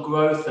focused on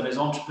growth and is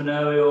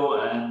entrepreneurial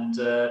and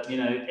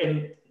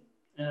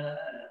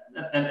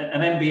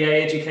an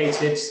MBA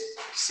educated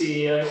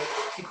CEO,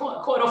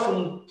 quite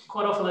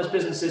often those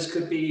businesses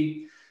could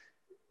be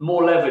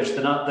more leveraged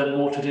than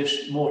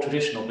more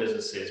traditional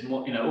businesses.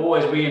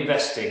 Always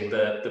reinvesting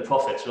the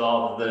profits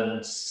rather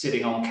than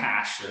sitting on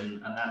cash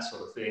and that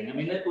sort of thing.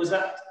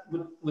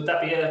 Would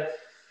that be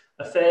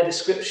a fair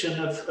description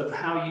of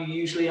how you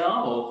usually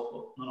are,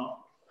 or not?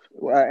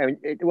 I'd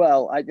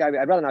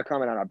rather not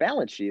comment on our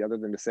balance sheet other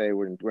than to say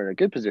we're in a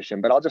good position.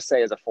 But I'll just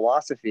say, as a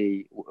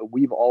philosophy,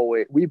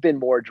 we've been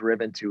more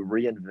driven to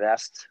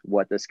reinvest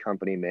what this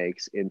company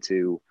makes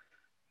into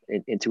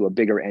a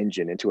bigger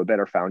engine, into a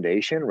better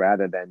foundation,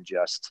 rather than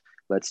just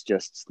let's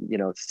just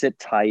sit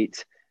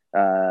tight,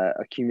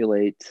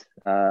 accumulate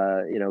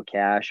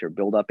cash or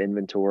build up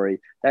inventory.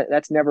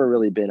 That's never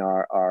really been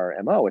our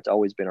MO. It's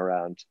always been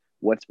around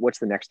what's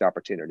the next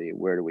opportunity,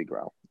 where do we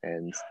grow?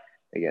 And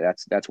again,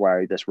 that's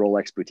why this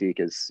Rolex boutique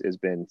has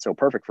been so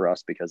perfect for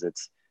us, because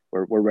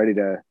we're ready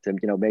to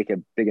make a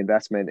big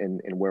investment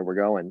in where we're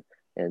going,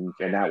 and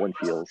that one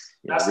feels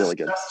really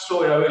good. That's the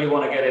story I really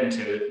want to get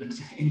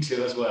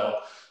into as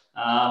well.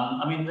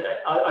 I mean,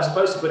 I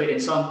suppose to put it in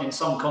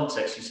some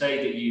context, you say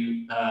that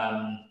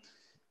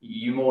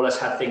you more or less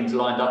had things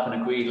lined up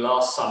and agreed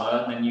last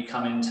summer, and then you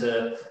come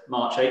into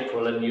March,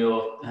 April, and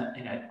you're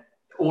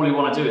all you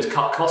want to do is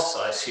cut costs,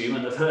 I assume,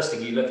 and the first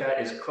thing you look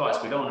at is,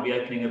 Christ, we don't want to be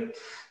opening a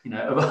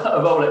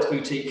Rolex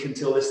boutique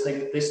until this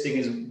thing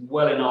is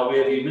well in our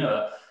rearview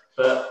mirror.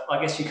 But I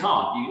guess you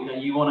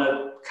can't. You want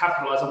to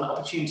capitalize on that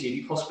opportunity if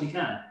you possibly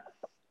can.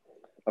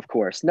 Of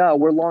course. No,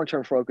 we're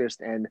long-term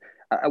focused, and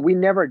we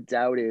never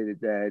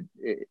doubted that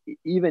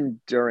even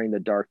during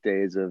the dark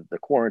days of the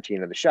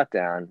quarantine or the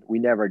shutdown, we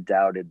never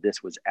doubted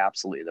this was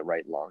absolutely the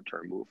right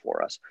long-term move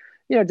for us.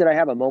 Did I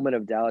have a moment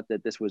of doubt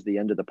that this was the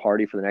end of the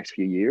party for the next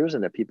few years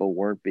and that people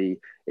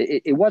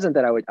it wasn't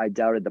that I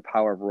doubted the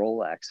power of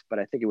Rolex, but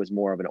I think it was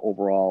more of an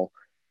overall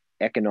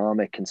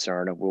economic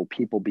concern of, will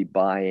people be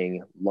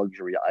buying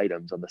luxury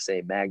items on the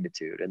same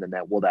magnitude? And then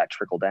will that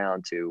trickle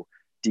down to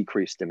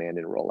decreased demand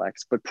in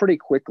Rolex? But pretty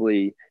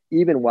quickly,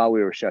 even while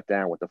we were shut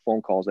down, with the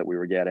phone calls that we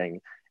were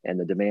getting and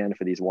the demand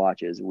for these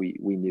watches, we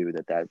knew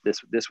that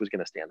this was going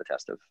to stand the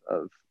test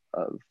of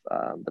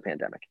the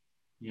pandemic.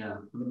 Yeah,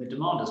 I mean, the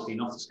demand has been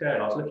off the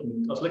scale. I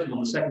was looking on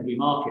the secondary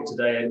market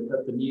today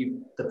at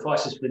the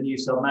prices for the new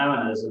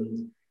Submariners,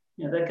 and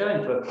they're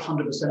going for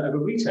 100% over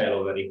retail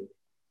already.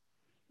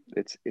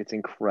 It's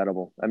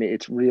incredible. I mean,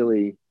 it's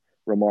really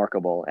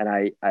remarkable,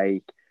 and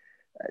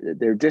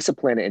they're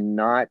disciplined in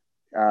not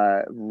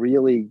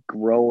really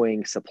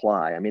growing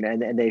supply. I mean,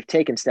 and they've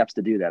taken steps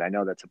to do that. I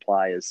know that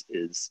supply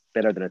is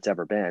better than it's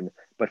ever been,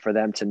 but for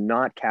them to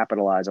not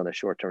capitalize on the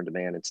short-term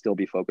demand and still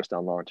be focused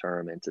on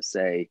long-term, and to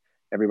say,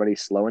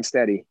 everybody's slow and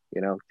steady,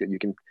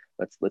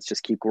 let's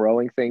just keep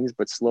growing things,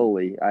 but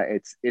slowly.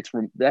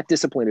 That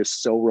discipline is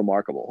so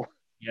remarkable.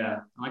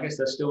 Yeah, I guess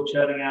they're still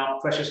churning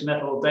out precious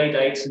metal day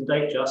dates and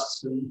date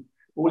justs, and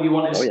all you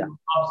want is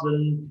pubs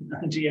and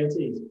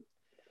GMTs.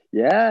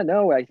 Yeah,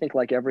 no, I think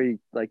like every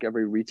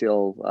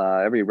retail,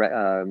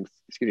 Rolex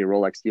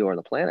dealer on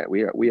the planet,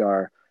 we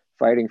are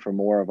fighting for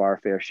more of our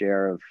fair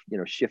share of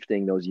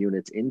shifting those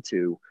units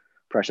into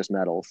precious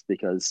metals,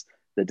 because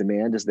the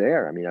demand is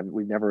there. I mean,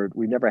 we've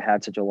never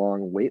had such a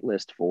long wait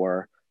list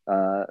for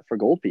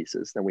gold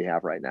pieces than we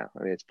have right now.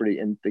 I mean, it's pretty,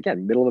 and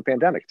again, middle of a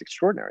pandemic, it's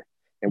extraordinary,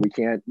 and we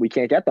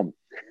can't get them,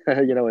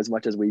 as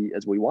much as we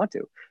want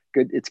to.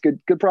 It's good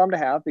problem to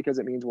have, because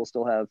it means we'll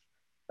still have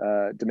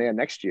demand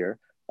next year.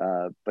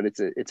 But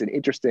it's an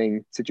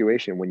interesting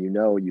situation when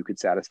you could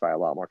satisfy a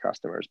lot more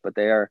customers. But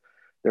their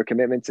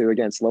commitment to,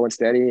 again, slow and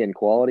steady and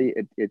quality,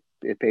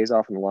 it pays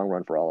off in the long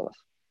run for all of us.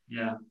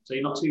 Yeah. So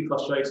you're not too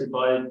frustrated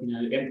by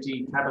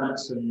empty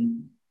cabinets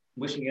and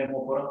wishing you had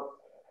more product?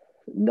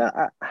 No.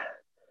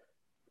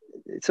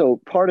 So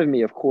part of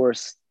me, of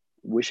course,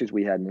 wishes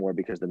we had more,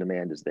 because the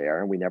demand is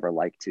there, and we never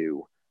like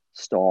to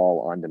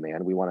stall on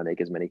demand. We want to make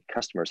as many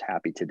customers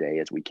happy today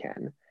as we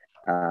can.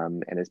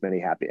 And as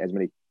many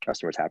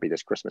customers happy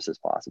this Christmas as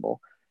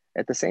possible.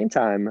 At the same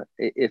time,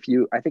 I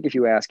think if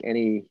you ask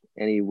any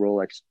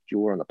Rolex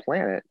jeweler on the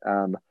planet,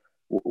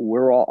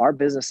 our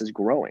business is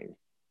growing.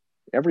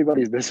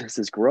 Everybody's business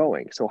is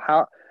growing. So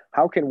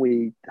how can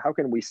we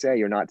say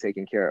you're not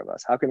taking care of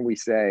us? How can we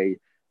say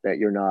that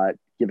you're not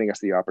giving us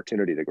the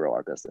opportunity to grow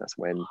our business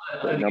when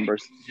the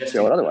numbers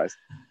show it otherwise?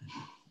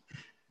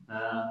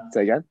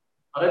 Say again?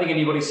 I don't think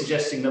anybody's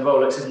suggesting that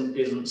Rolex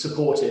isn't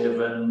supportive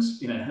and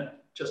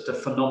just a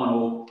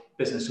phenomenal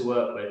business to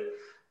work with.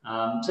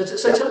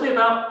 So tell me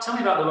about the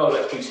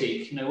Rolex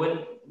boutique.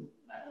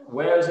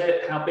 Where is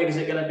it? How big is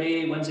it going to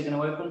be? When's it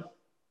going to open?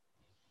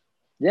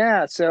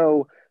 Yeah,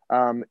 so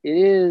it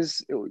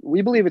is.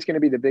 We believe it's going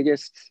to be the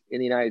biggest in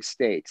the United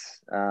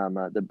States.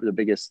 The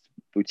biggest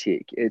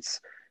boutique.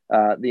 It's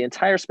the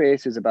entire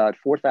space is about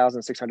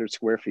 4,600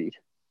 square feet,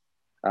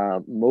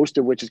 most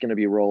of which is going to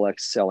be Rolex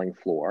selling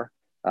floor.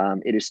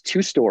 It is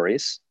 2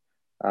 stories.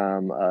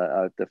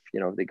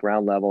 The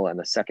ground level and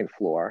the second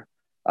floor.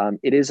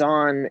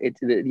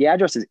 The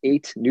address is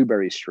 8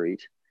 Newbury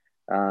Street,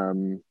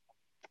 and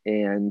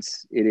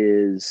it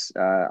is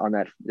on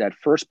that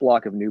first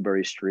block of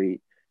Newbury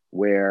Street,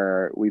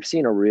 where we've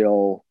seen a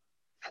real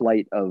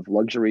flight of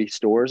luxury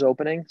stores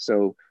opening.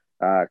 So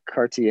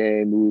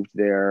Cartier moved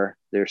their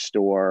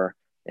store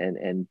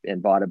and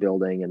bought a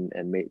building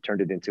and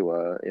turned it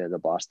into the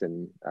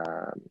Boston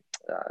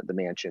the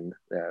mansion,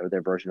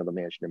 their version of the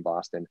mansion in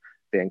Boston.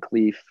 Van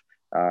Cleef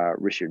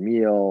Richard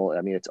Mille.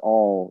 I mean, it's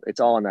all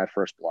in that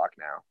first block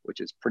now, which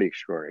is pretty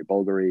extraordinary.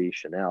 Bulgari,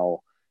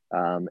 Chanel,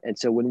 and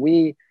so when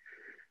we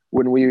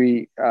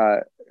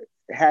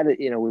had it,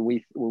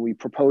 when we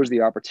proposed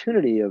the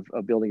opportunity of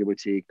building a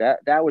boutique,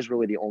 that was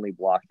really the only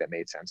block that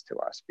made sense to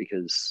us,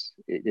 because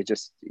it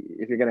just,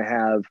 if you're going to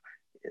have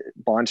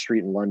Bond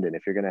Street in London,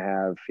 if you're going to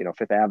have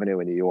Fifth Avenue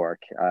in New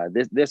York,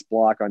 this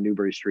block on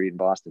Newbury Street in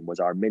Boston was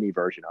our mini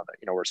version of it.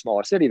 We're a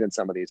smaller city than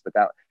some of these, but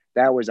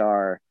that was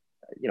our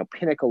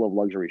pinnacle of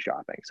luxury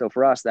shopping. So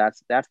for us,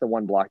 that's the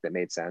one block that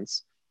made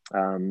sense.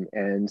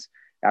 And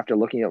after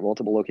looking at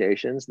multiple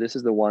locations, this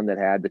is the one that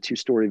had the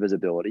 2-story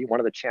visibility. One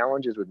of the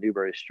challenges with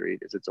Newbury Street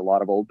is it's a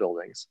lot of old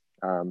buildings.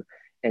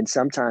 And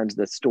sometimes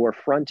the store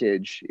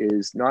frontage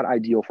is not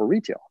ideal for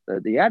retail.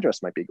 The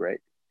address might be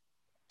great,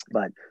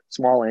 but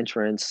small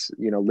entrance,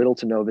 little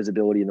to no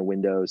visibility in the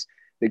windows.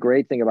 The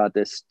great thing about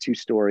this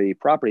 2-story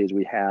property is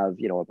we have,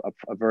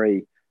 a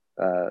very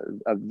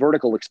a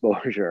vertical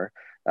exposure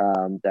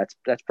that's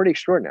pretty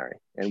extraordinary,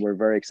 and we're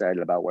very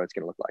excited about what it's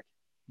going to look like.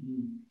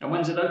 And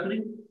when's it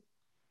opening?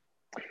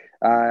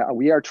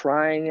 We are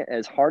trying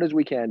as hard as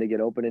we can to get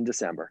open in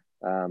December.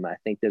 I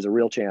think there's a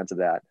real chance of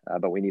that,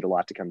 but we need a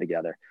lot to come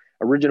together.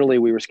 Originally,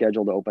 we were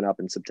scheduled to open up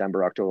in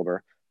September,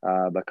 October,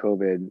 but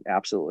COVID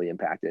absolutely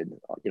impacted,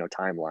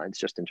 timelines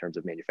just in terms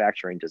of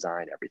manufacturing,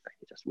 design, everything.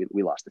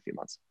 We lost a few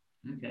months.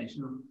 Okay,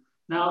 sure.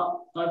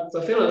 Now, I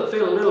feel a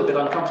little bit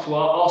uncomfortable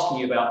asking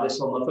you about this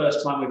on the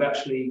first time we've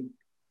actually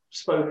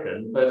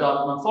spoken, but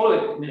I'm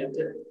following.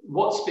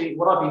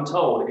 What I've been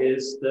told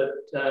is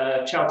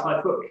that Chow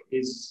Tai Fook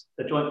is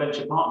a joint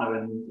venture partner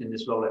in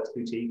this Rolex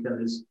boutique,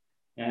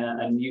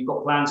 and you've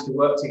got plans to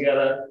work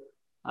together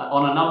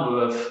on a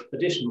number of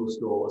additional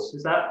stores.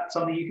 Is that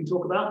something you can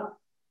talk about?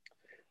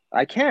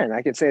 I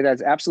can say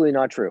that's absolutely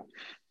not true.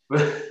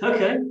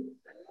 Okay.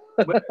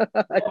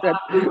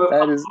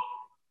 That is.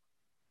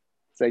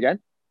 Say again?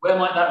 Where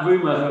might that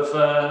rumor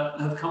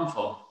have come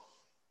from?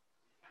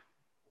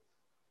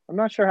 I'm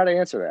not sure how to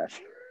answer that.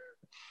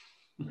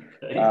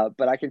 Okay.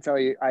 But I can tell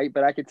you,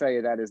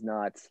 that is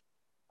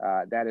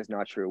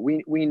not true.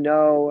 We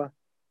know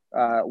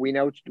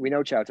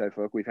Chow Tai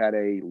Fook. We've had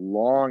a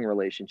long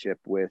relationship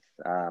with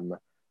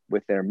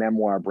their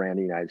memoir brand in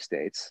the United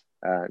States.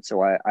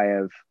 So I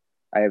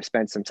have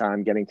spent some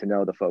time getting to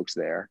know the folks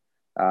there.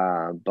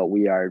 But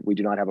we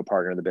do not have a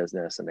partner in the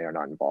business, and they are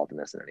not involved in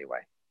this in any way.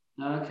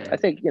 Okay. I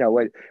think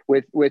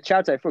with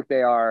Chow Tai Fook,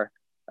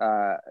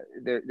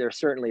 they're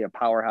certainly a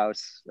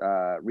powerhouse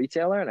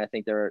retailer, and I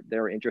think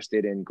they're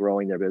interested in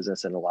growing their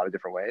business in a lot of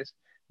different ways,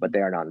 but they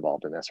are not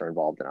involved in this or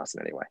involved in us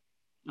in any way.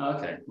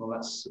 Okay, well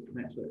that's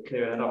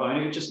clear that up. I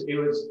mean,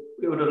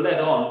 it would have led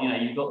on.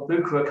 You've got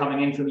Bucherer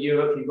coming in from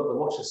Europe, you've got the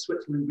Watch of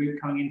Switzerland group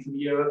coming in from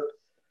Europe.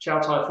 Chow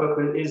Tai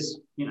Fook is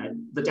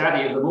the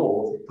daddy of them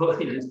all.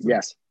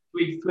 Yes,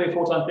 three or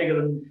four times bigger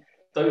than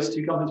those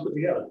two companies put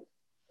together.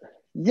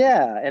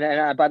 Yeah,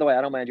 and by the way,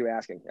 I don't mind you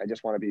asking. I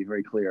just want to be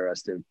very clear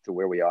as to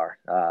where we are,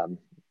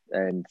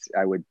 and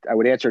I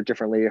would answer it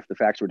differently if the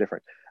facts were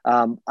different.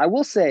 I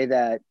will say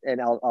that,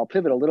 and I'll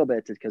pivot a little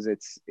bit because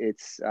it's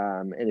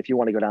and if you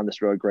want to go down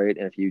this road, great,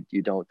 and if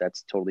you don't,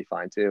 that's totally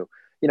fine too.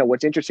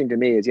 What's interesting to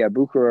me is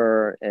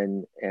Bucherer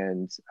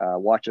and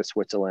Watch of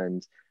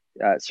Switzerland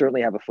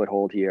certainly have a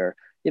foothold here.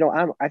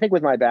 I think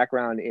with my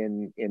background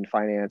in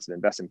finance and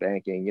investment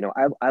banking,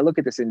 I look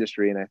at this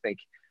industry and I think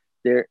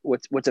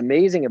what's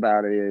amazing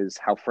about it is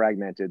how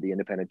fragmented the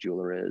independent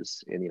jeweler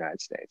is in the United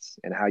States,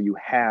 and how you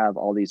have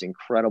all these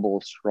incredible,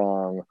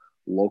 strong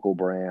local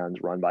brands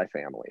run by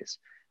families.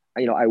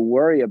 I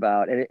worry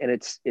about, and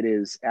it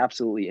is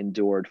absolutely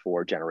endured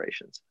for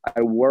generations.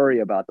 I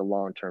worry about the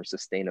long-term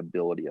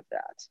sustainability of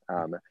that.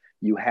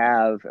 You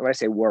have, when I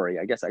say worry,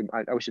 I guess I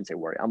shouldn't say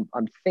worry.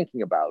 I'm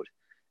thinking about,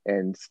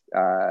 and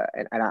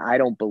I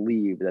don't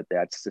believe that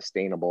that's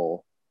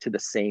sustainable to the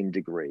same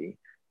degree.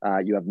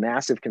 You have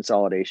massive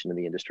consolidation in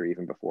the industry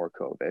even before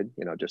COVID,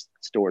 just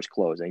stores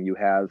closing. You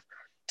have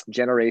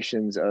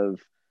generations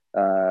of,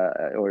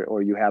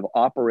 or you have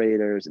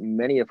operators,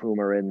 many of whom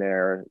are in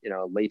their,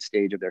 late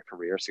stage of their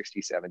career,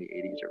 60, 70,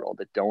 80-year-old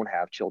that don't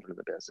have children in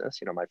the business.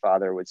 My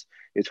father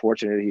is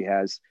fortunate. He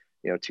has,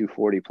 2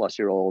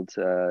 40-plus-year-old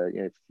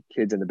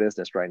kids in the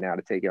business right now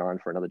to take it on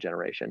for another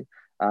generation.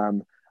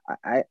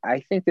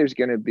 I think there's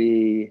going to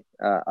be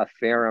a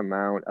fair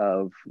amount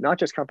of not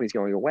just companies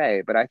going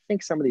away, but I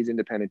think some of these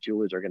independent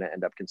jewelers are going to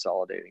end up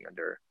consolidating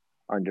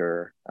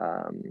under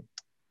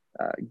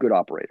good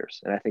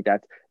operators. And I think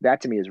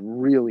that to me is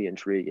really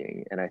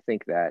intriguing. And I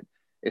think that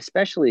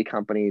especially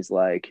companies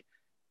like,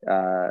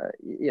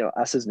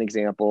 us as an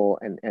example,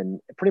 and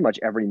pretty much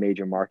every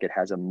major market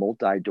has a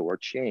multi-door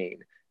chain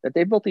that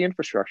they built the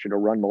infrastructure to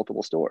run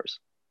multiple stores.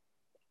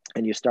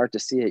 And you start to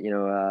see it,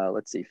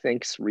 let's see,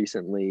 Finks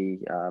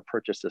recently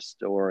purchased a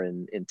store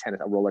in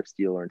Tennessee, a Rolex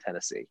dealer in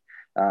Tennessee.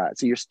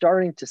 So you're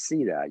starting to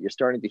see that. You're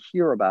starting to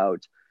hear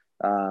about,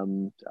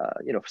 some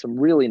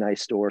really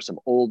nice stores, some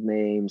old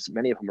names,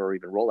 many of them are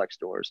even Rolex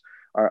stores,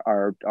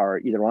 are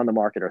either on the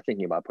market or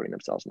thinking about putting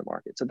themselves in the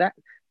market. So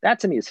that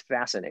to me is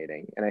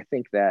fascinating. And I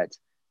think that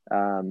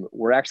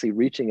we're actually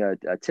reaching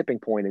a tipping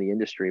point in the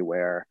industry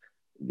where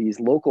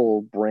these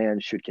local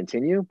brands should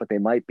continue, but they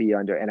might be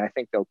under, and I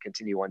think they'll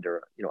continue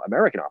under,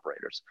 American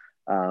operators.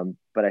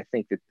 But I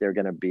think that they're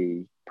going to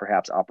be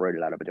perhaps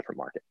operated out of a different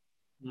market.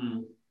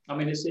 Mm. I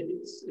mean, it's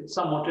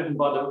somewhat driven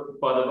by the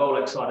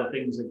Rolex side of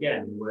things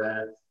again,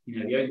 where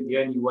the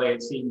only way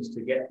it seems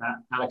to get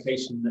that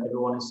allocation that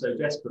everyone is so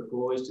desperate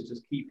for is to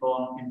just keep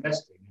on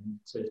investing and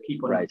to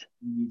keep on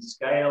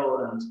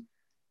scale. And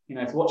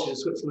if Watches of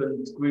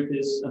Switzerland Group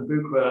and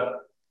Bucherer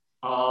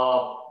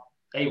are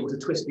able to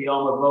twist the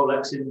arm of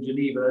Rolex in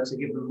Geneva to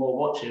give them more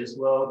watches,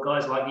 well,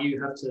 guys like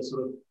you have to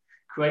sort of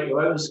create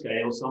your own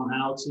scale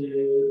somehow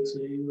to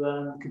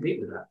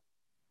compete with that.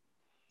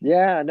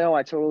 Yeah, no,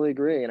 I totally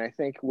agree. And I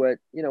think what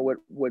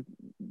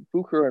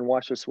Bucherer and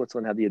Watches of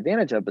Switzerland have the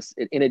advantage of, is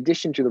in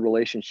addition to the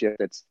relationship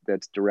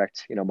that's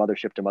direct,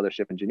 mothership to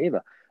mothership in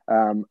Geneva,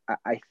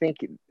 I think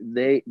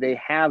they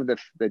have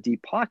the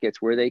deep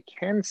pockets where they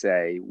can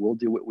say, we'll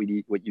do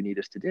what you need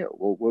us to do.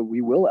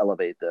 We will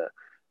elevate the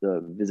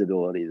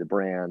visibility, the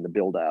brand, the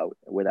build out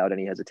without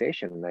any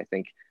hesitation. And I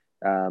think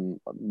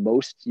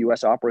most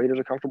U.S. operators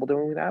are comfortable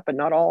doing that, but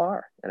not all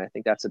are. And I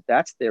think that's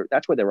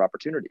where their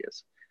opportunity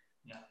is.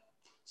 Yeah.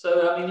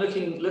 So, I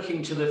mean,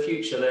 looking to the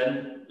future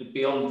then,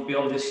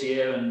 beyond this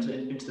year and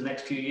into the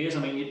next few years, I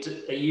mean,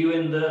 are you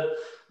in the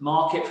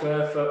market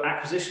for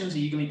acquisitions? Are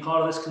you going to be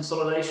part of this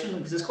consolidation?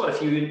 Because there's quite a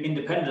few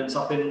independents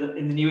up in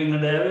the New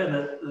England area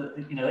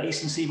and the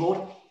Eastern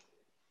Seaboard.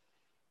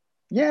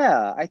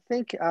 Yeah, I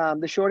think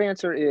the short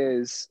answer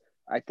is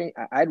I think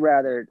I'd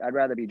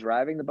rather be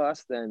driving the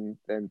bus than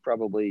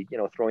probably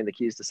throwing the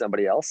keys to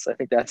somebody else. I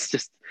think that's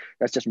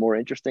just more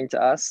interesting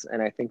to us,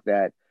 and I think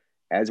that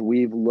as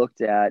we've looked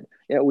at,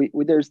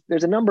 there's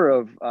a number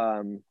of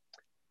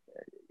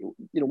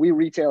we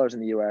retailers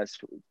in the U.S.,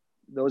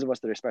 those of us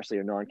that especially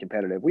are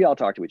non-competitive, we all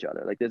talk to each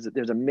other. Like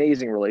there's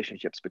amazing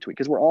relationships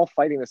because we're all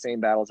fighting the same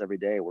battles every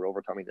day. We're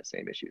overcoming the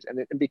same issues,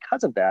 and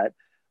because of that,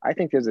 I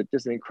think there's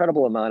just an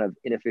incredible amount of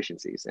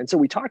inefficiencies. And so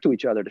we talk to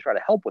each other to try to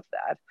help with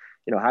that.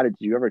 How did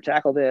you ever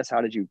tackle this?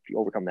 How did you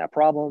overcome that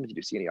problem? Did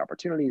you see any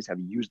opportunities? Have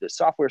you used this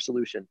software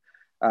solution?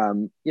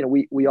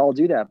 We all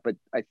do that, but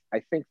I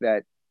think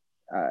that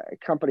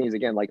companies,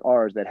 again, like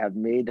ours that have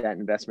made that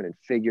investment and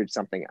figured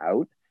something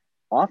out,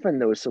 often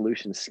those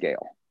solutions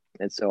scale.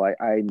 And so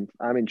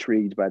I'm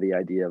intrigued by the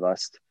idea of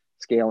us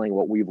scaling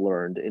what we've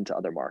learned into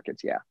other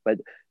markets. Yeah, but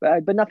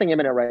nothing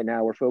imminent right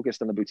now. We're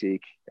focused on the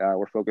boutique.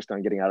 We're focused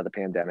on getting out of the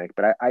pandemic.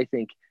 But I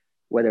think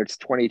whether it's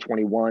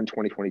 2021,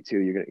 2022,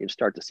 you're going to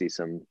start to see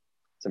some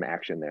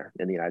action there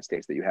in the United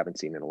States that you haven't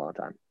seen in a long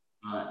time.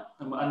 Right,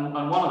 and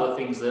one of the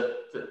things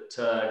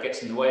that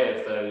gets in the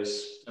way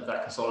of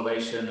that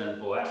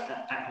consolidation or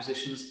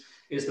acquisitions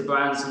is the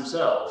brands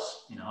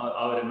themselves.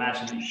 I would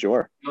imagine that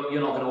sure you're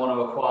not going to want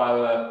to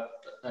acquire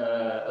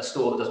a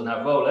store that doesn't have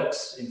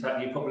Rolex. In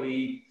fact, you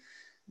probably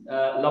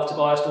love to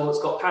buy a store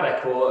that's got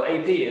Patek or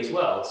AP as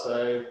well.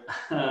 So,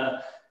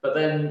 but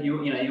then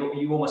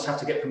you almost have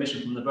to get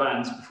permission from the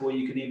brands before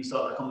you can even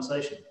start that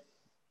conversation.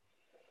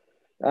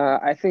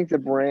 I think the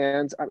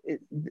brands,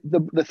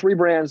 the three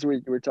brands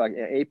we were talking,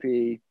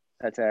 AP,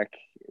 Patek,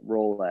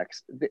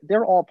 Rolex,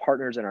 they're all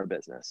partners in our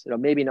business.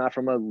 Maybe not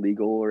from a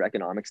legal or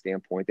economic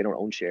standpoint, they don't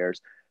own shares,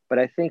 but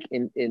I think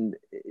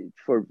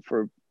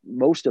for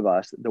most of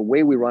us, the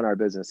way we run our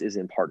business is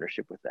in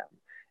partnership with them.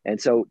 And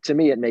so to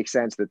me, it makes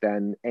sense that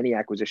then any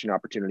acquisition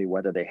opportunity,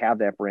 whether they have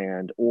that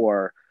brand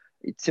or,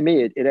 to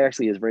me, it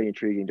actually is very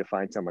intriguing to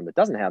find someone that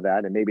doesn't have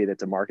that. And maybe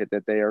that's a market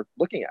that they are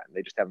looking at and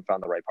they just haven't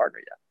found the right partner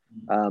yet.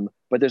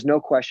 But there's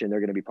no question they're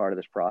going to be part of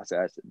this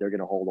process. They're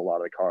going to hold a lot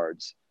of the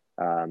cards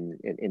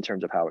in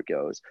terms of how it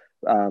goes.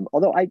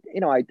 Although I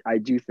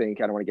do think,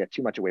 I don't want to get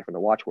too much away from the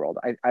watch world.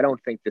 I don't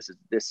think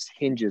this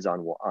hinges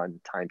on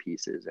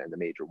timepieces and the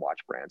major watch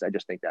brands. I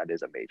just think that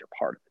is a major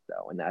part of it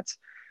though. And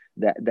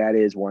that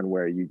is one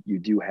where you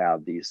do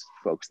have these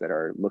folks that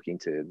are looking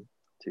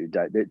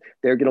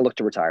they're going to look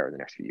to retire in the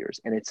next few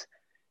years. And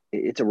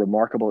it's a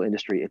remarkable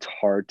industry. It's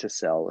hard to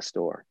sell a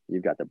store.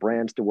 You've got the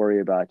brands to worry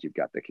about. You've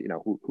got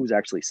who's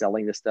actually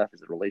selling this stuff.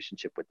 Is it a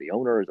relationship with the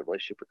owner? Is it a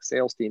relationship with the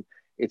sales team?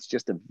 It's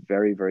just a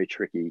very, very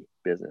tricky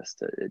business.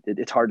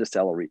 It's hard to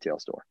sell a retail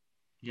store.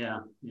 Yeah.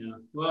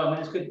 Well, I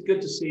mean, it's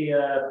good to see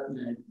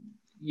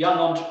young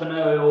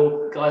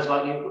entrepreneurial guys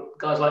like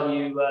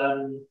you,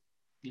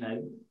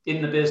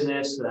 in the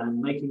business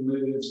and making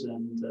moves,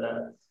 and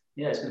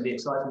it's going to be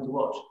exciting to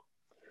watch.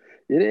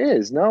 It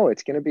is. No,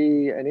 it's going to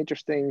be an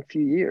interesting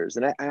few years.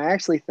 And I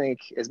actually think,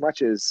 as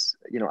much as,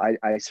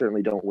 I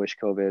certainly don't wish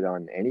COVID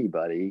on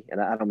anybody.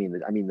 And I don't mean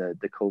that, I mean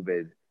the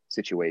COVID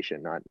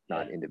situation,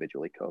 not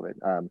individually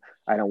COVID.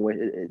 I don't wish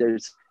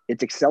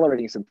it's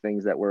accelerating some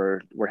things that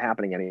were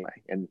happening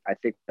anyway. And I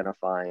think we're going to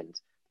find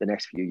the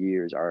next few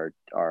years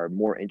are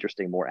more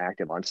interesting, more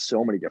active on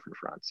so many different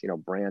fronts.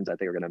 Brands I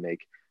think are going to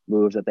make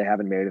moves that they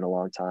haven't made in a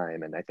long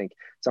time. And I think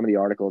some of the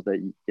articles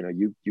that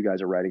you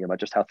guys are writing about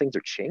just how things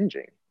are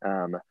changing,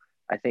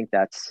 I think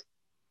that's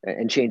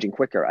and changing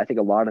quicker. I think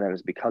a lot of that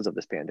is because of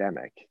this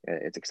pandemic.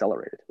 It's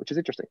accelerated, which is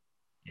interesting.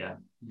 Yeah.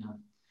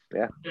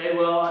 Yeah. Okay,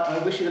 well, I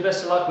wish you the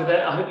best of luck with it.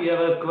 I hope you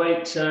have a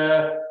great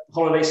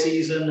holiday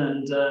season,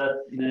 and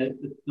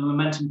the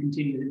momentum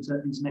continues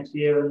into next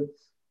year. And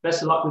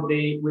best of luck with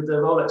the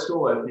Rolex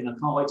store opening. I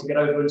can't wait to get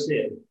over and see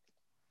it.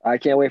 I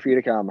can't wait for you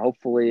to come.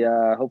 Hopefully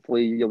are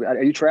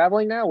you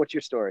traveling now? What's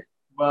your story?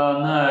 Well,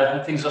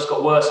 no, things just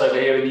got worse over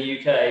here in the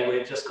UK.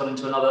 We've just gone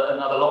into another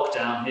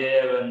lockdown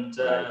here, and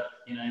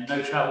Right.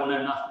 no travel,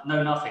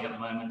 no nothing at the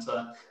moment.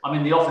 I'm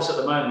in the office at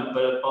the moment,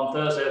 but on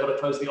Thursday I've got to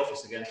close the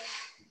office again.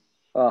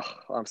 Oh,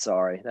 I'm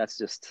sorry. That's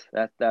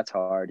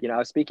hard. I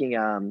was speaking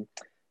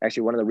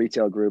actually one of the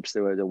retail groups,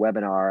 there was a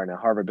webinar and a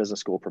Harvard Business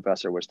School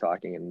professor was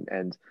talking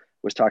and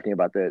was talking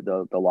about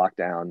the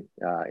lockdown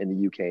in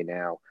the UK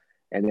now.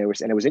 And it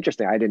was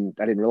interesting. I didn't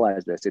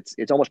realize this.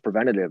 It's almost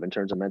preventative in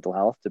terms of mental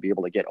health to be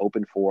able to get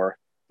open for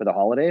the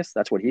holidays.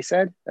 That's what he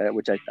said,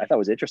 which I thought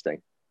was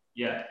interesting.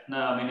 Yeah, no,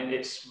 I mean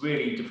it's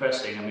really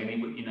depressing. I mean,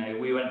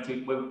 we went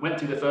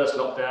through the first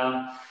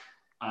lockdown.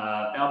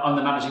 I'm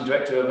the managing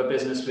director of a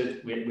business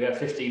we have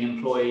 15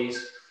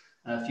 employees,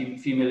 a few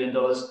 $1 million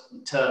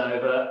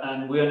turnover,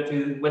 and we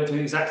went through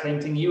the exact same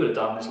thing you would have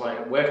done. It's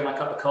like, where can I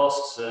cut the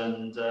costs,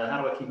 and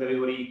how do I keep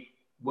everybody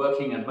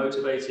working and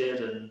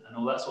motivated, and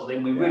all that sort of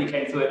thing. We really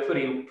came through it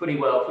pretty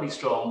well, pretty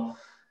strong.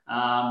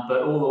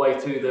 But all the way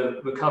through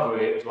the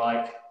recovery, it was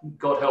like,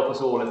 God help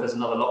us all if there's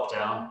another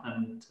lockdown,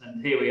 and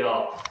here we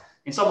are.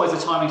 In some ways, the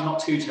timing's not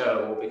too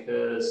terrible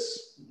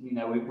because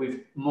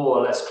we've more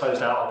or less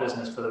closed out our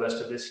business for the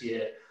rest of this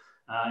year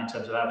in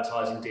terms of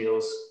advertising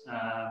deals.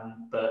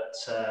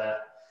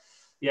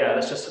 Yeah,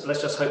 let's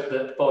just hope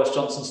that Boris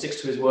Johnson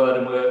sticks to his word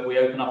and we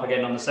open up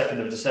again on the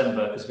 2nd of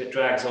December. Because if it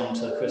drags on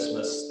to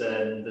Christmas,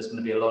 then there's going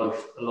to be a lot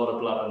of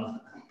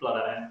blood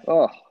out there.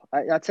 Oh,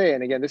 I'll tell you,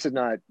 and again, this is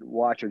not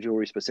watch or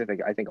jewelry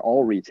specific. I think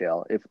all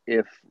retail,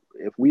 if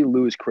we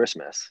lose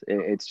Christmas,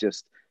 it's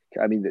just,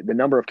 I mean, the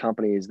number of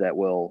companies that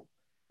will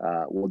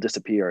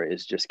disappear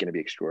is just going to be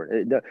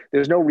extraordinary.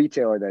 There's no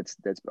retailer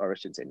or I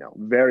should say no,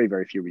 very,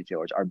 very few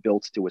retailers are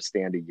built to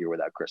withstand a year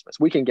without Christmas.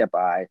 We can get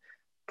by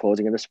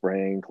closing in the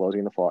spring, closing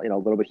in the fall, a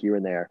little bit here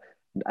and there.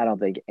 I don't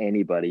think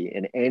anybody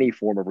in any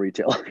form of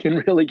retail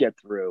can really get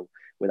through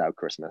without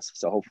Christmas.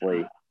 So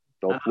hopefully,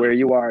 where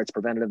you are, it's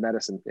preventative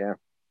medicine. Yeah.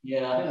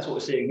 Yeah, I think that's what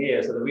we're seeing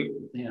here. So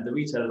the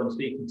retailers I'm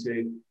speaking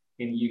to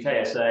in the UK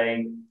are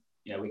saying,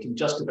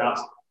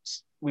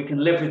 we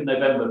can live with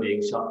November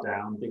being shut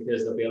down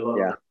because there'll be a lot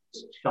of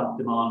shunt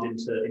demand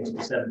into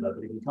December.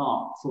 But if you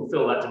can't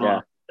fulfill that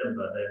demand in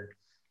December, then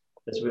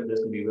there's going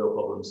to be real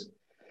problems.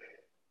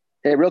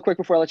 Hey, real quick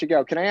before I let you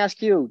go, can I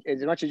ask you,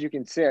 as much as you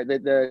can say,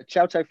 the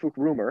Chow Tai Fook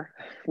rumor,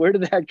 where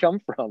did that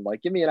come from?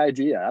 Like, give me an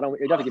idea. You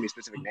don't have to give me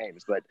specific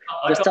names, but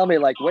just tell me,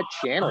 like, what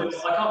channels.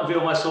 I can't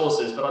reveal my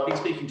sources, but I've been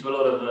speaking to a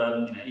lot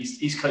of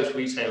East Coast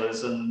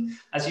retailers, and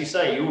as you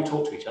say, you all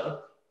talk to each other.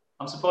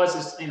 I'm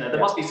surprised there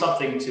must be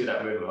something to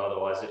that rumor,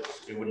 otherwise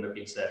it wouldn't have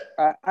been said.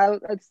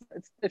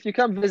 If you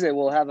come visit,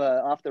 we'll have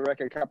a off the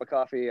record cup of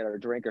coffee or a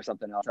drink or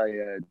something. I'll tell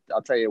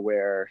you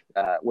where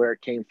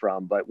it came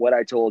from. But what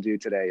I told you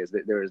today is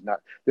that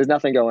there's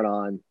nothing going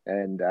on,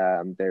 and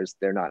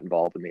they're not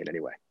involved with me in any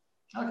way.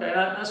 Okay,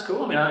 that's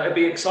cool. I mean, it'd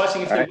be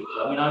exciting if they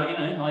were. I mean,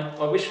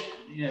 I wish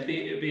it'd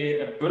be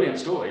a brilliant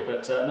story,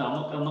 but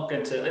no, I'm not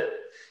going to.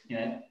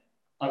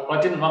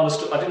 I didn't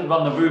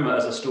run the rumor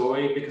as a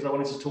story because I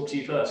wanted to talk to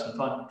you first and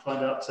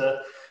find out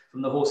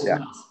from the horse's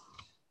mouth.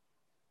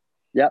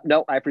 Yep.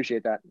 No, I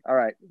appreciate that. All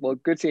right. Well,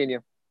 good seeing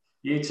you.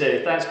 You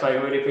too. Thanks,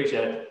 Craig. Really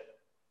appreciate it.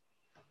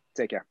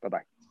 Take care.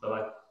 Bye-bye.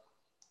 Bye-bye.